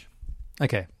much.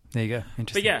 Okay, there you go.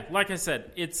 Interesting. But yeah, like I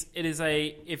said, it is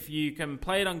if you can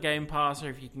play it on Game Pass or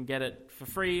if you can get it for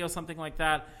free or something like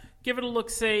that, give it a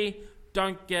look-see.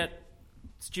 Don't get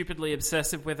stupidly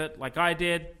obsessive with it like I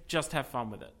did. Just have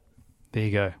fun with it. There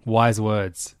you go. Wise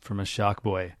words from a shark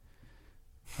boy.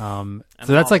 So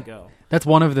that's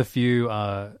one of the few...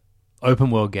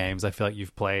 open world games I feel like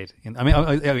you've played.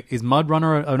 Is Mud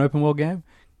Runner an open world game?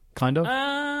 Kind of?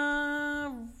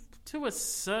 To a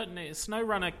certain...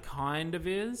 SnowRunner kind of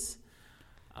is.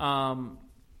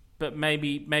 But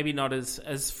maybe not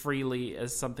as freely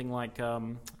as something like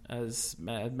as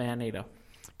Maneater.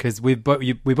 Because we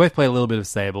both played a little bit of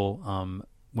Sable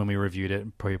when we reviewed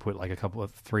it. Probably put like a couple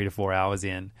of 3 to 4 hours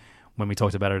in when we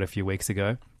talked about it a few weeks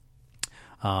ago.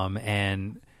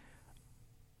 And...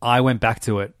 I went back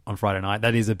to it on Friday night.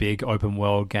 That is a big open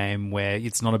world game where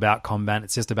it's not about combat.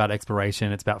 It's just about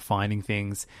exploration. It's about finding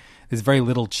things. There's very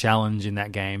little challenge in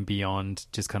that game beyond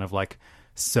just kind of like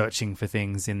searching for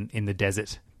things in the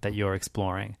desert that you're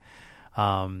exploring.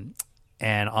 And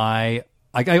I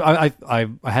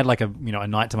had like a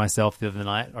night to myself the other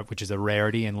night, which is a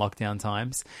rarity in lockdown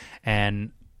times.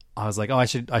 And I was like, I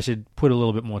should put a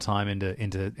little bit more time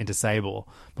into Sable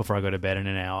before I go to bed in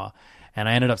an hour. And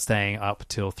I ended up staying up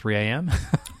till 3 a.m.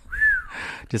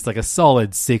 Just like a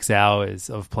solid 6 hours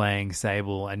of playing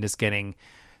Sable and just getting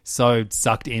so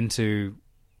sucked into...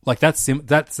 Like that's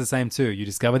the same too. You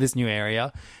discover this new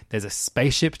area. There's a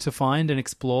spaceship to find and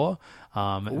explore.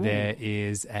 There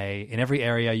is in every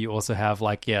area you also have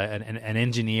like an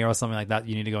engineer or something like that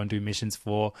you need to go and do missions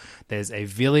for. There's a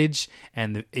village,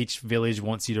 and each village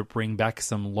wants you to bring back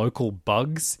some local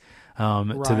bugs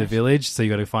to the village. So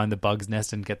you got to find the bug's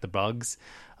nest and get the bugs.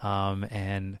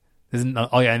 And then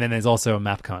there's also a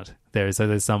map hunt.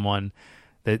 There's someone.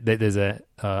 There's a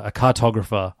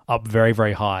cartographer up very,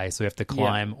 very high, so you have to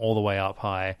climb all the way up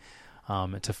high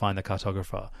to find the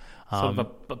cartographer. Sort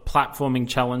of a platforming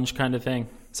challenge kind of thing.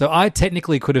 So I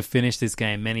technically could have finished this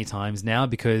game many times now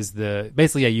because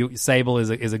Sable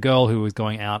is a girl who is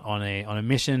going out on a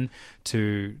mission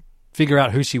to figure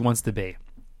out who she wants to be,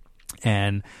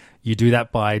 and you do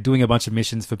that by doing a bunch of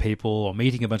missions for people or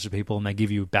meeting a bunch of people, and they give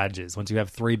you badges. Once you have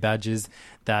 3 badges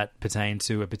that pertain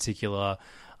to a particular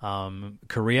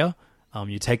career,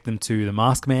 you take them to the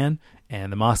mask man,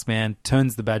 and the mask man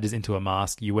turns the badges into a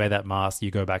mask. You wear that mask,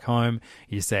 you go back home,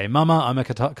 you say, "Mama, I'm a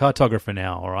cartographer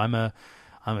now," or I'm a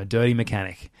dirty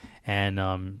mechanic, and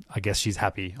I guess she's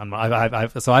happy.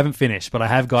 So I haven't finished, but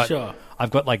I've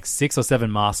got like 6 or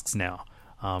 7 masks now.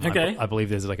 Okay. I believe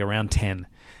there's like around 10,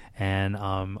 and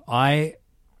I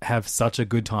have such a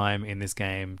good time in this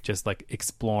game, just like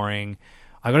exploring.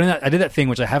 I did that thing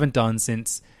which I haven't done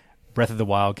since Breath of the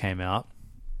Wild came out,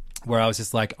 where I was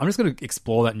just like, I'm just going to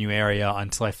explore that new area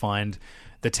until I find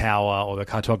the tower or the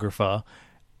cartographer,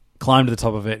 climb to the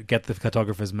top of it, get the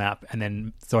cartographer's map, and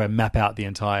then I map out the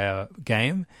entire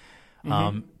game.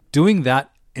 Doing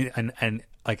that and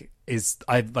like is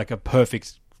a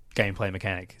perfect gameplay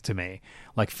mechanic to me.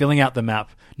 Like filling out the map,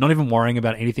 not even worrying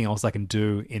about anything else I can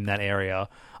do in that area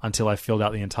until I filled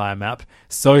out the entire map.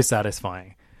 So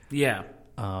satisfying. Yeah.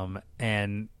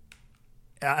 And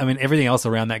I mean everything else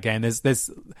around that game.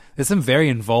 There's some very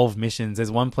involved missions.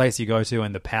 There's one place you go to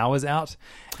and the power's out,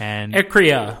 and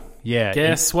Ecria. Yeah.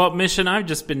 Guess what mission I've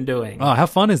just been doing? Oh, how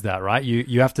fun is that, right?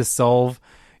 You have to solve.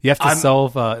 You have to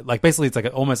solve. Like basically, it's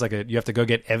like almost like you have to go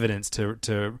get evidence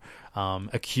to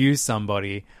accuse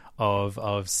somebody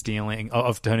of stealing,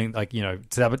 of turning, like, you know,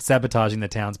 sabotaging the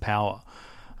town's power.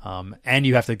 And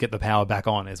you have to get the power back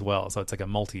on as well. So it's like a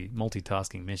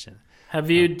multitasking mission.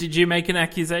 Did you make an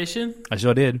accusation? I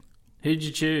sure did. Who'd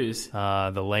you choose?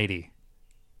 The lady.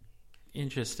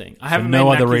 Interesting. I For haven't no made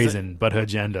an other reason but her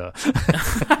gender.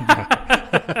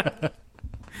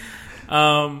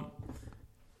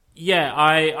 Yeah,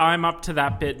 I'm up to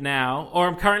that bit now. Or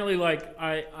I'm currently like,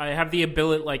 I have the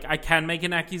ability, like, I can make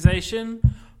an accusation,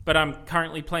 but I'm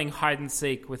currently playing hide and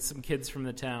seek with some kids from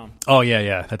the town. Oh,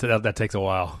 yeah. That takes a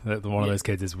while. One of those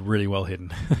kids is really well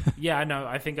hidden. Yeah, I know.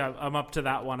 I think I'm up to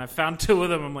that one. I found two of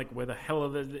them. I'm like, where the hell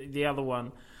are the other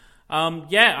one?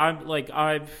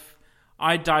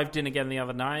 I dived in again the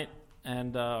other night,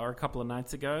 and or a couple of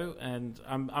nights ago, and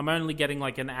I'm only getting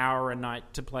like an hour a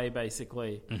night to play,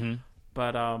 basically. Mm-hmm.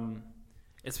 But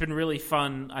it's been really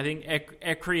fun. I think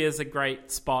Ecria is a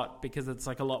great spot because it's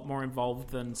like a lot more involved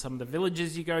than some of the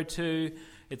villages you go to.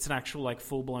 It's an actual like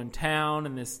full-blown town,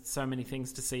 and there's so many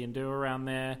things to see and do around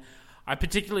there. I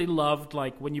particularly loved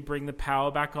like when you bring the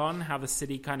power back on, how the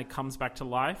city kind of comes back to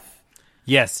life.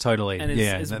 Yes, totally. And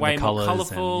it's way more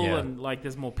colourful, and like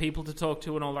there's more people to talk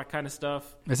to and all that kind of stuff.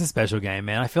 It's a special game,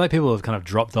 man. I feel like people have kind of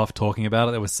dropped off talking about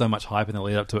it. There was so much hype in the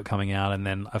lead up to it coming out, and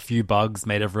then a few bugs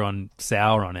made everyone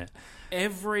sour on it.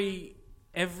 Every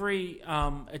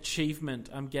achievement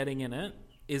I'm getting in it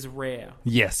is rare.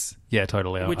 Yes. Yeah,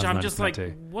 totally. Which I'm just like,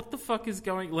 what the fuck is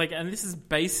going... Like, and this is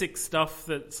basic stuff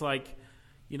that's like...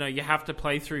 You know, you have to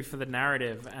play through for the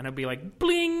narrative, and it'll be like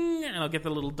bling, and I'll get the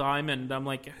little diamond. I'm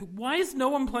like, why is no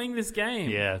one playing this game?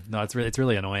 Yeah, no, it's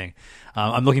really annoying.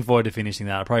 I'm looking forward to finishing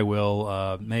that. I probably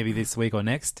will, maybe this week or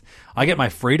next. I get my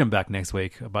freedom back next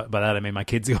week. By that I mean my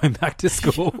kids are going back to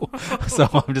school, so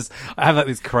I have like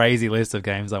this crazy list of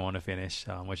games I want to finish,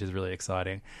 which is really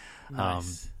exciting.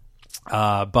 Nice.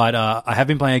 But I have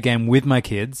been playing a game with my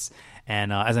kids,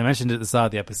 and as I mentioned at the start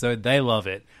of the episode, they love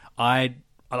it.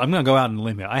 I'm going to go out on a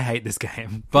limb here. I hate this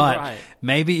game, but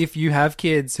maybe if you have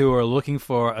kids who are looking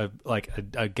for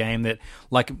a game that,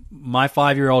 like, my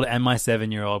 5-year-old and my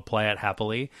 7-year-old play it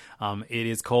happily, it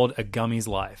is called A Gummy's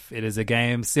Life. It is a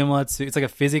game similar to, it's like a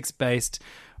physics-based,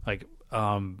 like,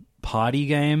 party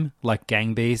game, like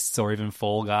Gang Beasts or even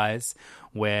Fall Guys,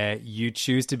 where you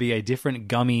choose to be a different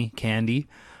gummy candy.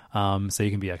 So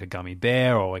you can be like a gummy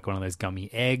bear or like one of those gummy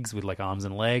eggs with like arms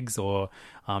and legs, or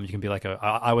you can be like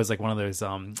I was like one of those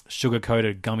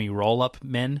sugar-coated gummy roll-up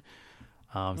men.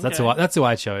 So that's who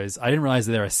I chose. I didn't realize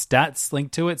that there are stats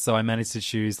linked to it, so I managed to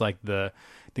choose like the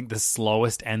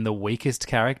slowest and the weakest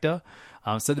character.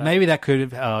 So maybe that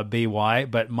could be why,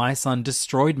 but my son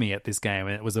destroyed me at this game,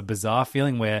 and it was a bizarre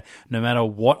feeling where no matter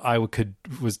what I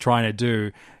was trying to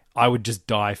do, I would just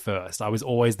die first. I was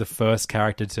always the first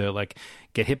character to like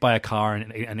get hit by a car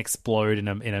and explode in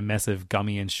a mess of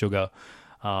gummy and sugar,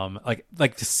 like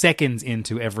seconds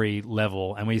into every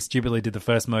level. And we stupidly did the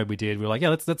first mode we did. We were like,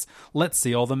 yeah, let's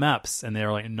see all the maps, and there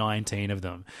are like 19 of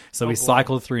them. So we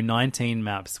cycled through 19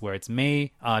 maps where it's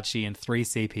me, Archie, and 3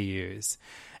 CPUs,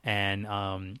 and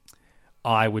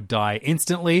I would die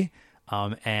instantly.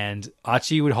 And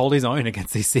Archie would hold his own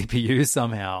against these CPUs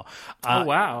somehow. Oh,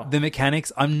 wow. The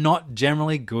mechanics, I'm not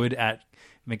generally good at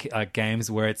games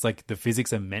where it's like the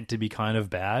physics are meant to be kind of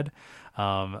bad.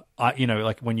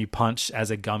 Like when you punch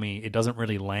as a gummy, it doesn't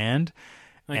really land.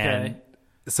 Okay. And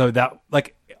so that,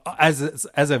 like, as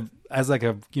a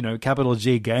capital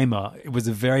G gamer, it was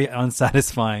a very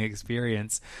unsatisfying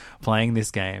experience playing this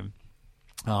game,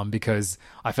 because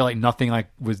I felt like nothing I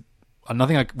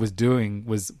was doing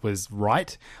was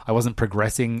right. I wasn't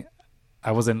progressing.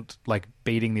 I wasn't like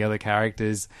beating the other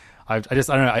characters. I don't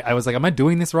know. I was like, am I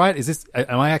doing this right? Is this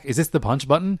the punch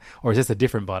button, or is this a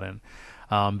different button?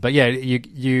 But yeah,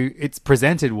 it's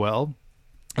presented well.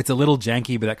 It's a little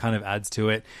janky, but that kind of adds to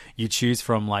it. You choose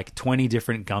from like 20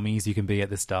 different gummies you can be at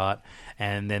the start,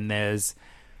 and then there's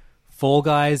Fall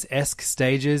Guys-esque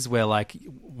stages where like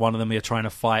one of them you're trying to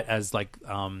fight as like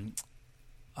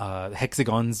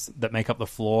hexagons that make up the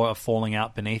floor are falling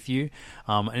out beneath you.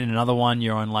 And in another one,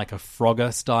 you're on like a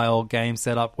Frogger style game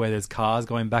setup where there's cars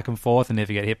going back and forth, and if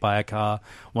you get hit by a car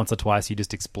once or twice, you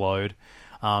just explode.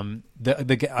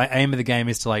 The aim of the game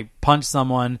is to like punch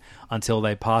someone until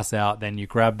they pass out, then you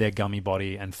grab their gummy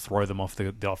body and throw them off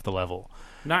the level.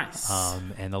 Nice.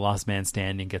 And the last man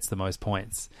standing gets the most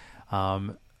points.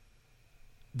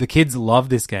 The kids love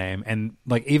this game, and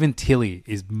like even Tilly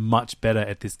is much better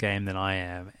at this game than I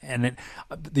am. And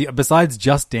besides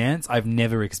Just Dance, I've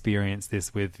never experienced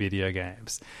this with video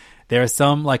games. There are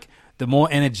some like the more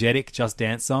energetic Just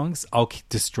Dance songs, I'll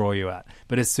destroy you at.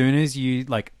 But as soon as you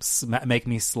like make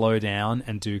me slow down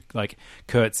and do like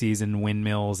curtsies and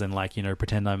windmills and like, you know,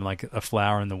 pretend I'm like a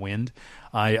flower in the wind,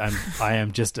 I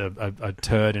am just a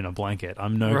turd in a blanket.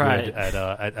 I'm no good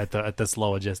at the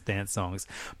slower Just Dance songs.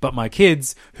 But my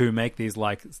kids who make these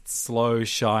like slow,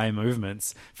 shy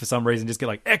movements for some reason just get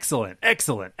like excellent,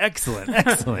 excellent, excellent,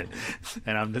 excellent,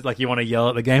 and I'm just like, you want to yell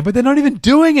at the game, but they're not even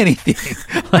doing anything.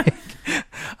 Like.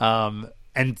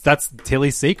 And that's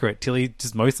Tilly's secret. Tilly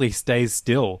just mostly stays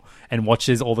still and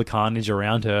watches all the carnage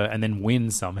around her and then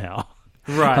wins somehow.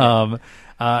 Right.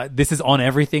 This is on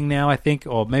everything now, I think,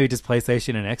 or maybe just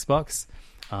PlayStation and Xbox.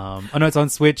 Oh no, it's on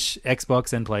Switch,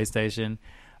 Xbox, and PlayStation.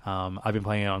 I've been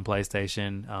playing it on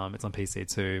PlayStation. It's on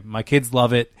PC too. My kids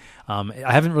love it.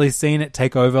 I haven't really seen it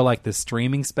take over like the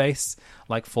streaming space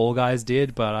like Fall Guys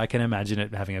did, but I can imagine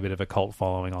it having a bit of a cult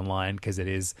following online because it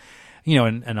is, you know,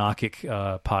 an anarchic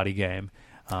party game.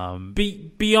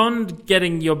 Beyond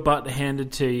getting your butt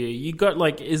handed to you, you got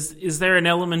like, is there an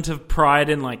element of pride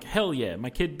in like, hell yeah, my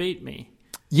kid beat me?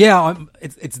 Yeah,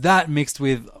 it's that mixed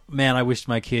with, man, I wish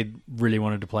my kid really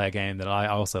wanted to play a game that I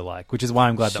also like, which is why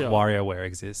I'm glad that WarioWare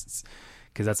exists,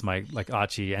 because that's my like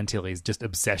Archie and Tilly's just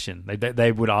obsession.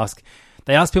 They would ask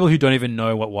people who don't even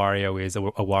know what Wario is a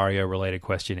Wario related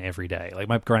question every day. Like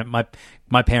my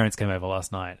parents came over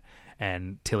last night,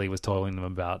 and Tilly was telling them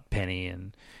about Penny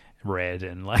and Red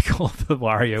and like all the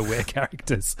WarioWare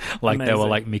characters, like Amazing. They were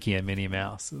like Mickey and Minnie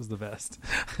Mouse. It was the best.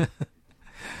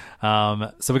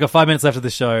 So we got 5 minutes left of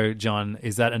the show, John.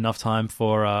 Is that enough time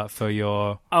for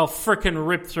your? I'll frickin'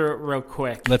 rip through it real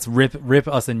quick. Let's rip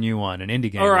us a new one, an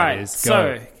indie game. All right, that is.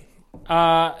 Go.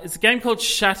 So it's a game called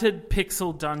Shattered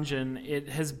Pixel Dungeon. It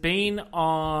has been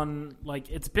on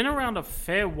it's been around a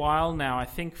fair while now. I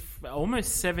think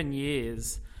almost 7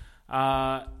 years.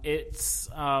 It's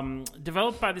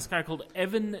developed by this guy called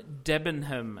Evan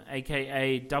Debenham,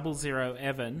 aka 00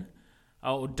 Evan.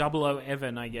 Or 00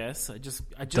 Evan, I guess. I just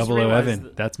 00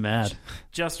 Evan. That's mad.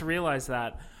 Just realized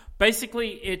that.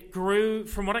 Basically, it grew,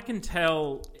 from what I can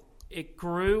tell, it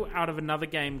grew out of another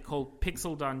game called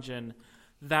Pixel Dungeon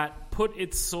that put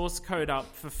its source code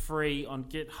up for free on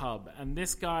GitHub. And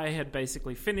this guy had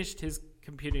basically finished his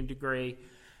computing degree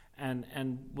and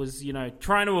was, you know,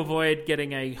 trying to avoid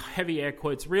getting a heavy air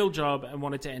quotes real job and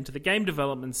wanted to enter the game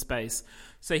development space.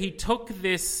 So he took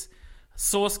this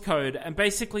source code and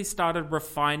basically started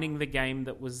refining the game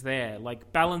that was there,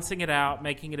 like balancing it out,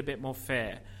 making it a bit more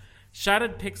fair.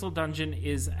 Shattered Pixel Dungeon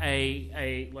is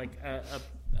a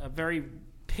very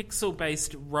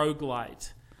pixel-based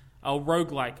roguelite,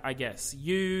 I guess.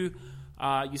 You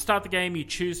start the game, you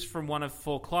choose from one of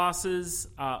 4 classes.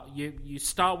 You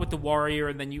start with the warrior,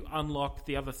 and then you unlock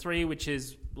the other 3, which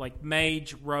is like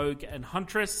mage, rogue, and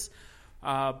huntress.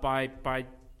 By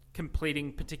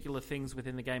completing particular things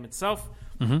within the game itself.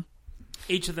 Mm-hmm.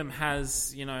 Each of them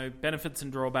has, you know, benefits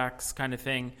and drawbacks kind of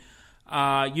thing.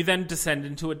 You then descend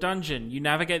into a dungeon. You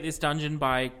navigate this dungeon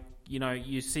by, you know,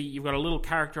 you've got a little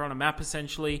character on a map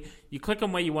essentially. You click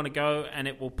on where you want to go and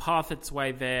it will path its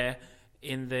way there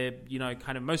in the, you know,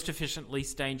 kind of most efficient,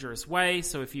 least dangerous way.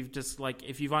 So if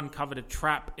you've uncovered a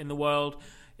trap in the world,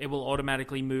 it will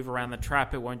automatically move around the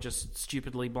trap. It won't just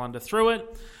stupidly blunder through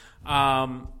it.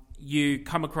 You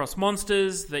come across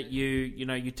monsters that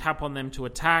you tap on them to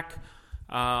attack.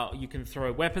 You can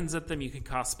throw weapons at them. You can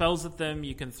cast spells at them.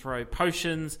 You can throw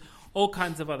potions, all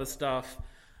kinds of other stuff.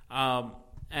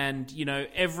 And, you know,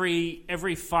 every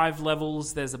 5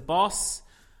 levels there's a boss,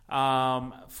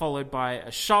 followed by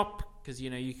a shop, because, you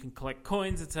know, you can collect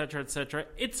coins, etc., etc.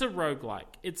 It's a roguelike.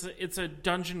 It's a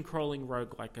dungeon crawling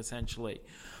roguelike, essentially.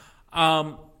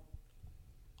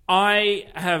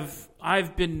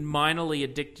 I've been minorly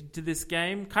addicted to this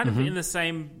game, kind of in the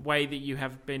same way that you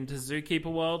have been to Zookeeper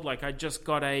World. Like I just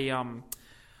got an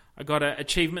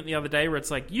achievement the other day where it's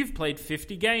like, you've played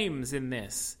 50 games in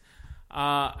this.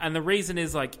 And the reason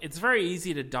is like, it's very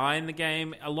easy to die in the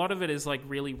game. A lot of it is like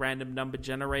really random number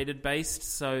generated based.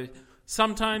 So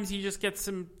sometimes you just get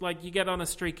you get on a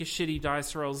streak of shitty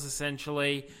dice rolls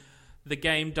essentially. the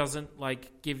game doesn't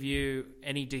like give you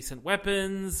any decent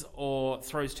weapons or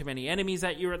throws too many enemies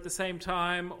at you at the same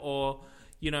time, or,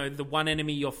 you know, the one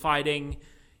enemy you're fighting,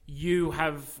 you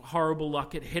have horrible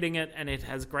luck at hitting it and it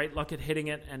has great luck at hitting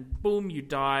it, and boom, you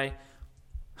die.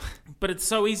 But it's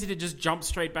so easy to just jump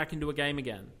straight back into a game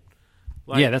again.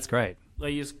 Yeah, that's great.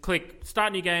 Like, you just click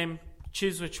start new game,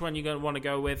 choose which one you're going to want to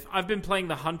go with. I've been playing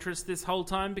the Huntress this whole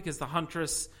time because the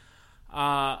Huntress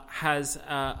has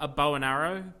a bow and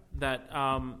arrow that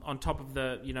on top of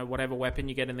the, you know, whatever weapon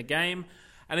you get in the game,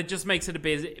 and it just makes it a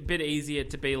bit easier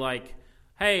to be like,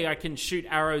 hey, I can shoot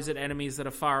arrows at enemies that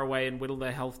are far away and whittle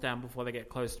their health down before they get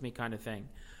close to me, kind of thing.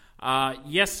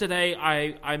 Yesterday,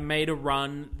 I made a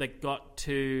run that got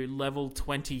to level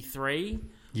 23,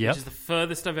 which is the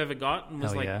furthest I've ever got, and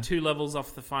was 2 levels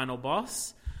off the final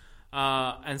boss.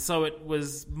 And so it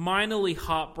was minorly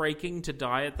heartbreaking to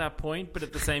die at that point, but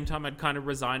at the same time, I'd kind of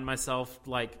resigned myself,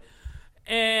 like,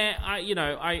 I'm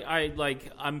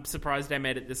surprised I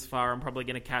made it this far. I'm probably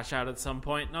going to cash out at some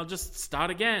point, and I'll just start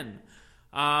again.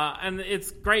 And it's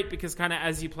great because kind of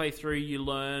as you play through, you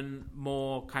learn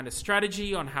more kind of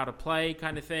strategy on how to play,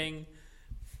 kind of thing.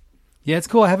 Yeah, it's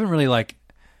cool. I haven't really, like,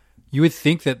 you would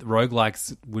think that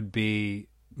roguelikes would be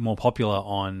more popular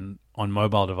on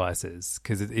mobile devices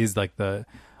because it is like the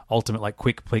ultimate, like,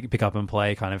 quick pick up and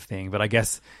play kind of thing. But I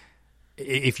guess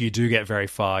if you do get very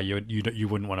far, you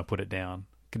wouldn't want to put it down.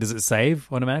 Does it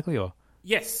save automatically, or?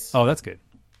 Yes. Oh, that's good.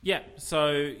 Yeah.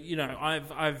 So, you know,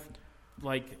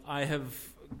 I have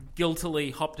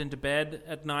guiltily hopped into bed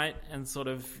at night and sort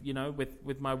of, you know,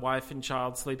 with my wife and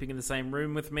child sleeping in the same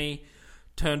room with me,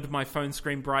 turned my phone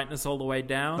screen brightness all the way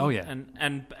down. Oh, yeah.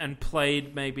 And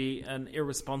played maybe an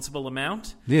irresponsible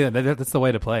amount. Yeah, that's the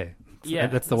way to play. Yeah.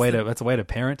 That's the way to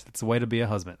parent. That's the way to be a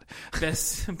husband.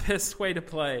 Best way to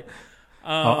play.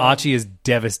 Archie is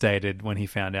devastated when he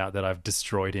found out that I've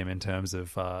destroyed him in terms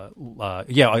of I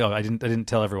didn't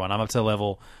tell everyone. I'm up to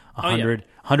level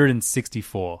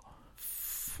 164.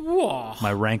 Whoa.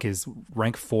 My rank is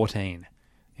rank 14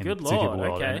 in Good Zookeeper Lord,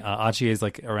 World. okay. And, Archie is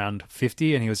like around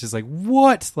 50, and he was just like,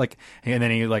 "What?" Like, and then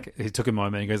he took a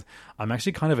moment and he goes, "I'm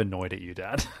actually kind of annoyed at you,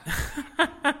 Dad,"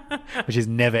 which he's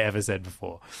never ever said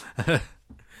before.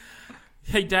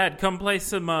 Hey, Dad, come play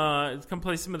some of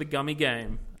the Gummy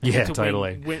game. Yeah,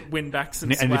 totally. Win back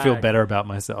some swag. And to feel better about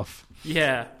myself.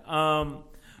 Yeah.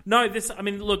 No,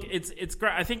 look, it's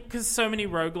great. I think because so many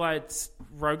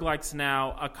roguelikes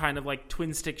now are kind of like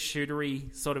twin stick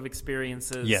shootery sort of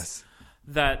experiences. Yes.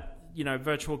 That, you know,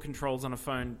 virtual controls on a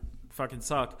phone fucking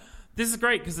suck. This is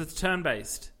great because it's turn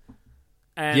based.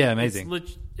 And yeah, amazing.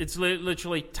 It's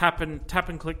literally tap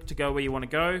and click to go where you want to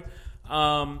go.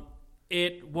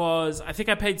 It was, I think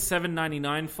I paid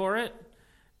 $7.99 for it,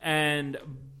 and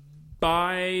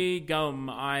by gum,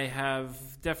 I have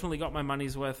definitely got my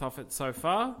money's worth off it so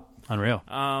far. Unreal.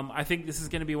 I think this is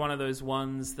going to be one of those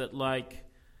ones that, like,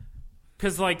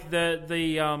 because like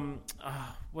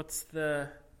what's the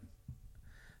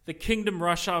Kingdom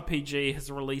Rush RPG has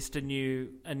released a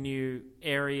new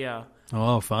area.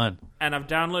 Oh, fun! And I've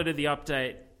downloaded the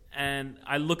update. And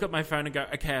I look at my phone and go,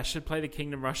 okay, I should play the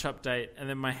Kingdom Rush update. And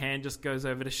then my hand just goes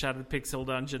over to Shattered Pixel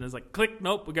Dungeon. It's like, click,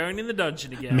 nope, we're going in the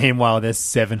dungeon again. Meanwhile, there's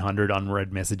 700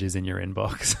 unread messages in your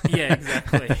inbox. Yeah,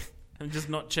 exactly. I'm just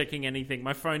not checking anything.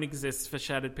 My phone exists for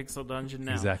Shattered Pixel Dungeon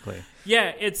now. Exactly.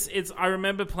 Yeah, it's. I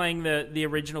remember playing the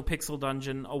original Pixel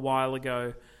Dungeon a while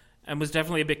ago and was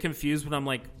definitely a bit confused when I'm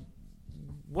like,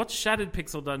 what's Shattered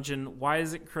Pixel Dungeon? Why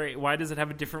does it have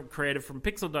a different creator from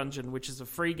Pixel Dungeon, which is a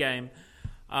free game?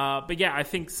 But yeah, I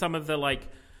think some of the, like,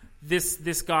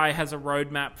 this guy has a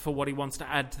roadmap for what he wants to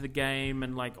add to the game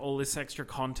and, like, all this extra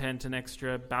content and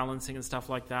extra balancing and stuff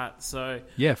like that. So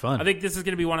yeah, fun. I think this is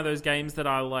going to be one of those games that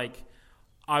I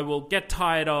will get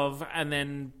tired of and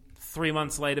then 3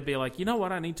 months later be like, you know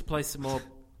what, I need to play some more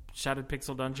Shattered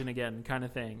Pixel Dungeon again, kind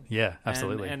of thing. Yeah,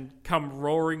 absolutely. And come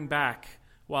roaring back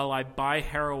while I buy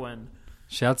heroin.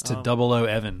 Shouts to 00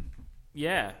 Evan.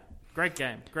 Yeah. Great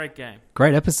game. Great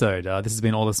episode. This has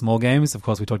been All the Small Games. Of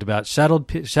course, we talked about Shattered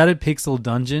Pixel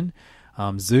Dungeon,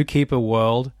 Zookeeper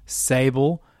World,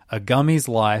 Sable, A Gummy's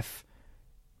Life,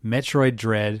 Metroid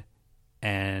Dread,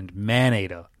 and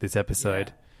Maneater this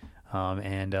episode. Yeah.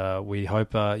 And we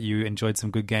hope you enjoyed some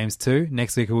good games too.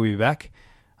 Next week we'll be back.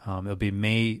 It'll be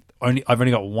me. I've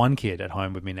only got one kid at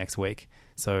home with me next week,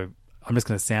 so I'm just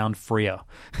going to sound freer.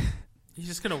 You're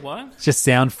just going to what? Just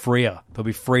sound freer. There'll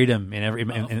be freedom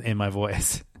in my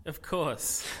voice. Of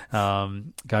course. I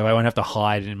won't have to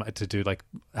hide to do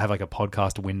have a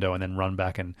podcast window and then run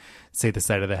back and see the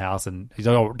state of the house. And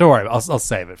don't worry, I'll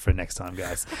save it for next time,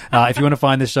 guys. If you want to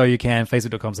find this show, you can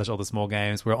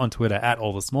facebook.com/allthesmallgames. We're on Twitter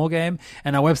 @allthesmallgame,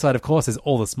 and our website, of course, is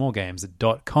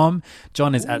allthesmallgames.com.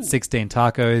 John is at 16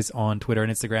 Tacos on Twitter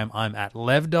and Instagram. I'm at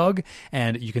LevDog,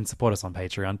 and you can support us on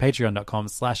Patreon,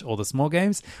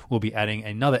 patreon.com/allthesmallgames. We'll be adding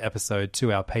another episode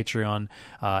to our Patreon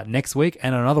next week,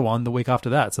 and another one the week after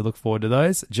that. So look forward to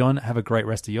those. John, have a great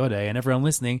rest of your day, and everyone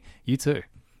listening, you too.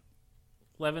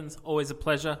 Levins, always a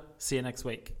pleasure. See you next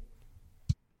week.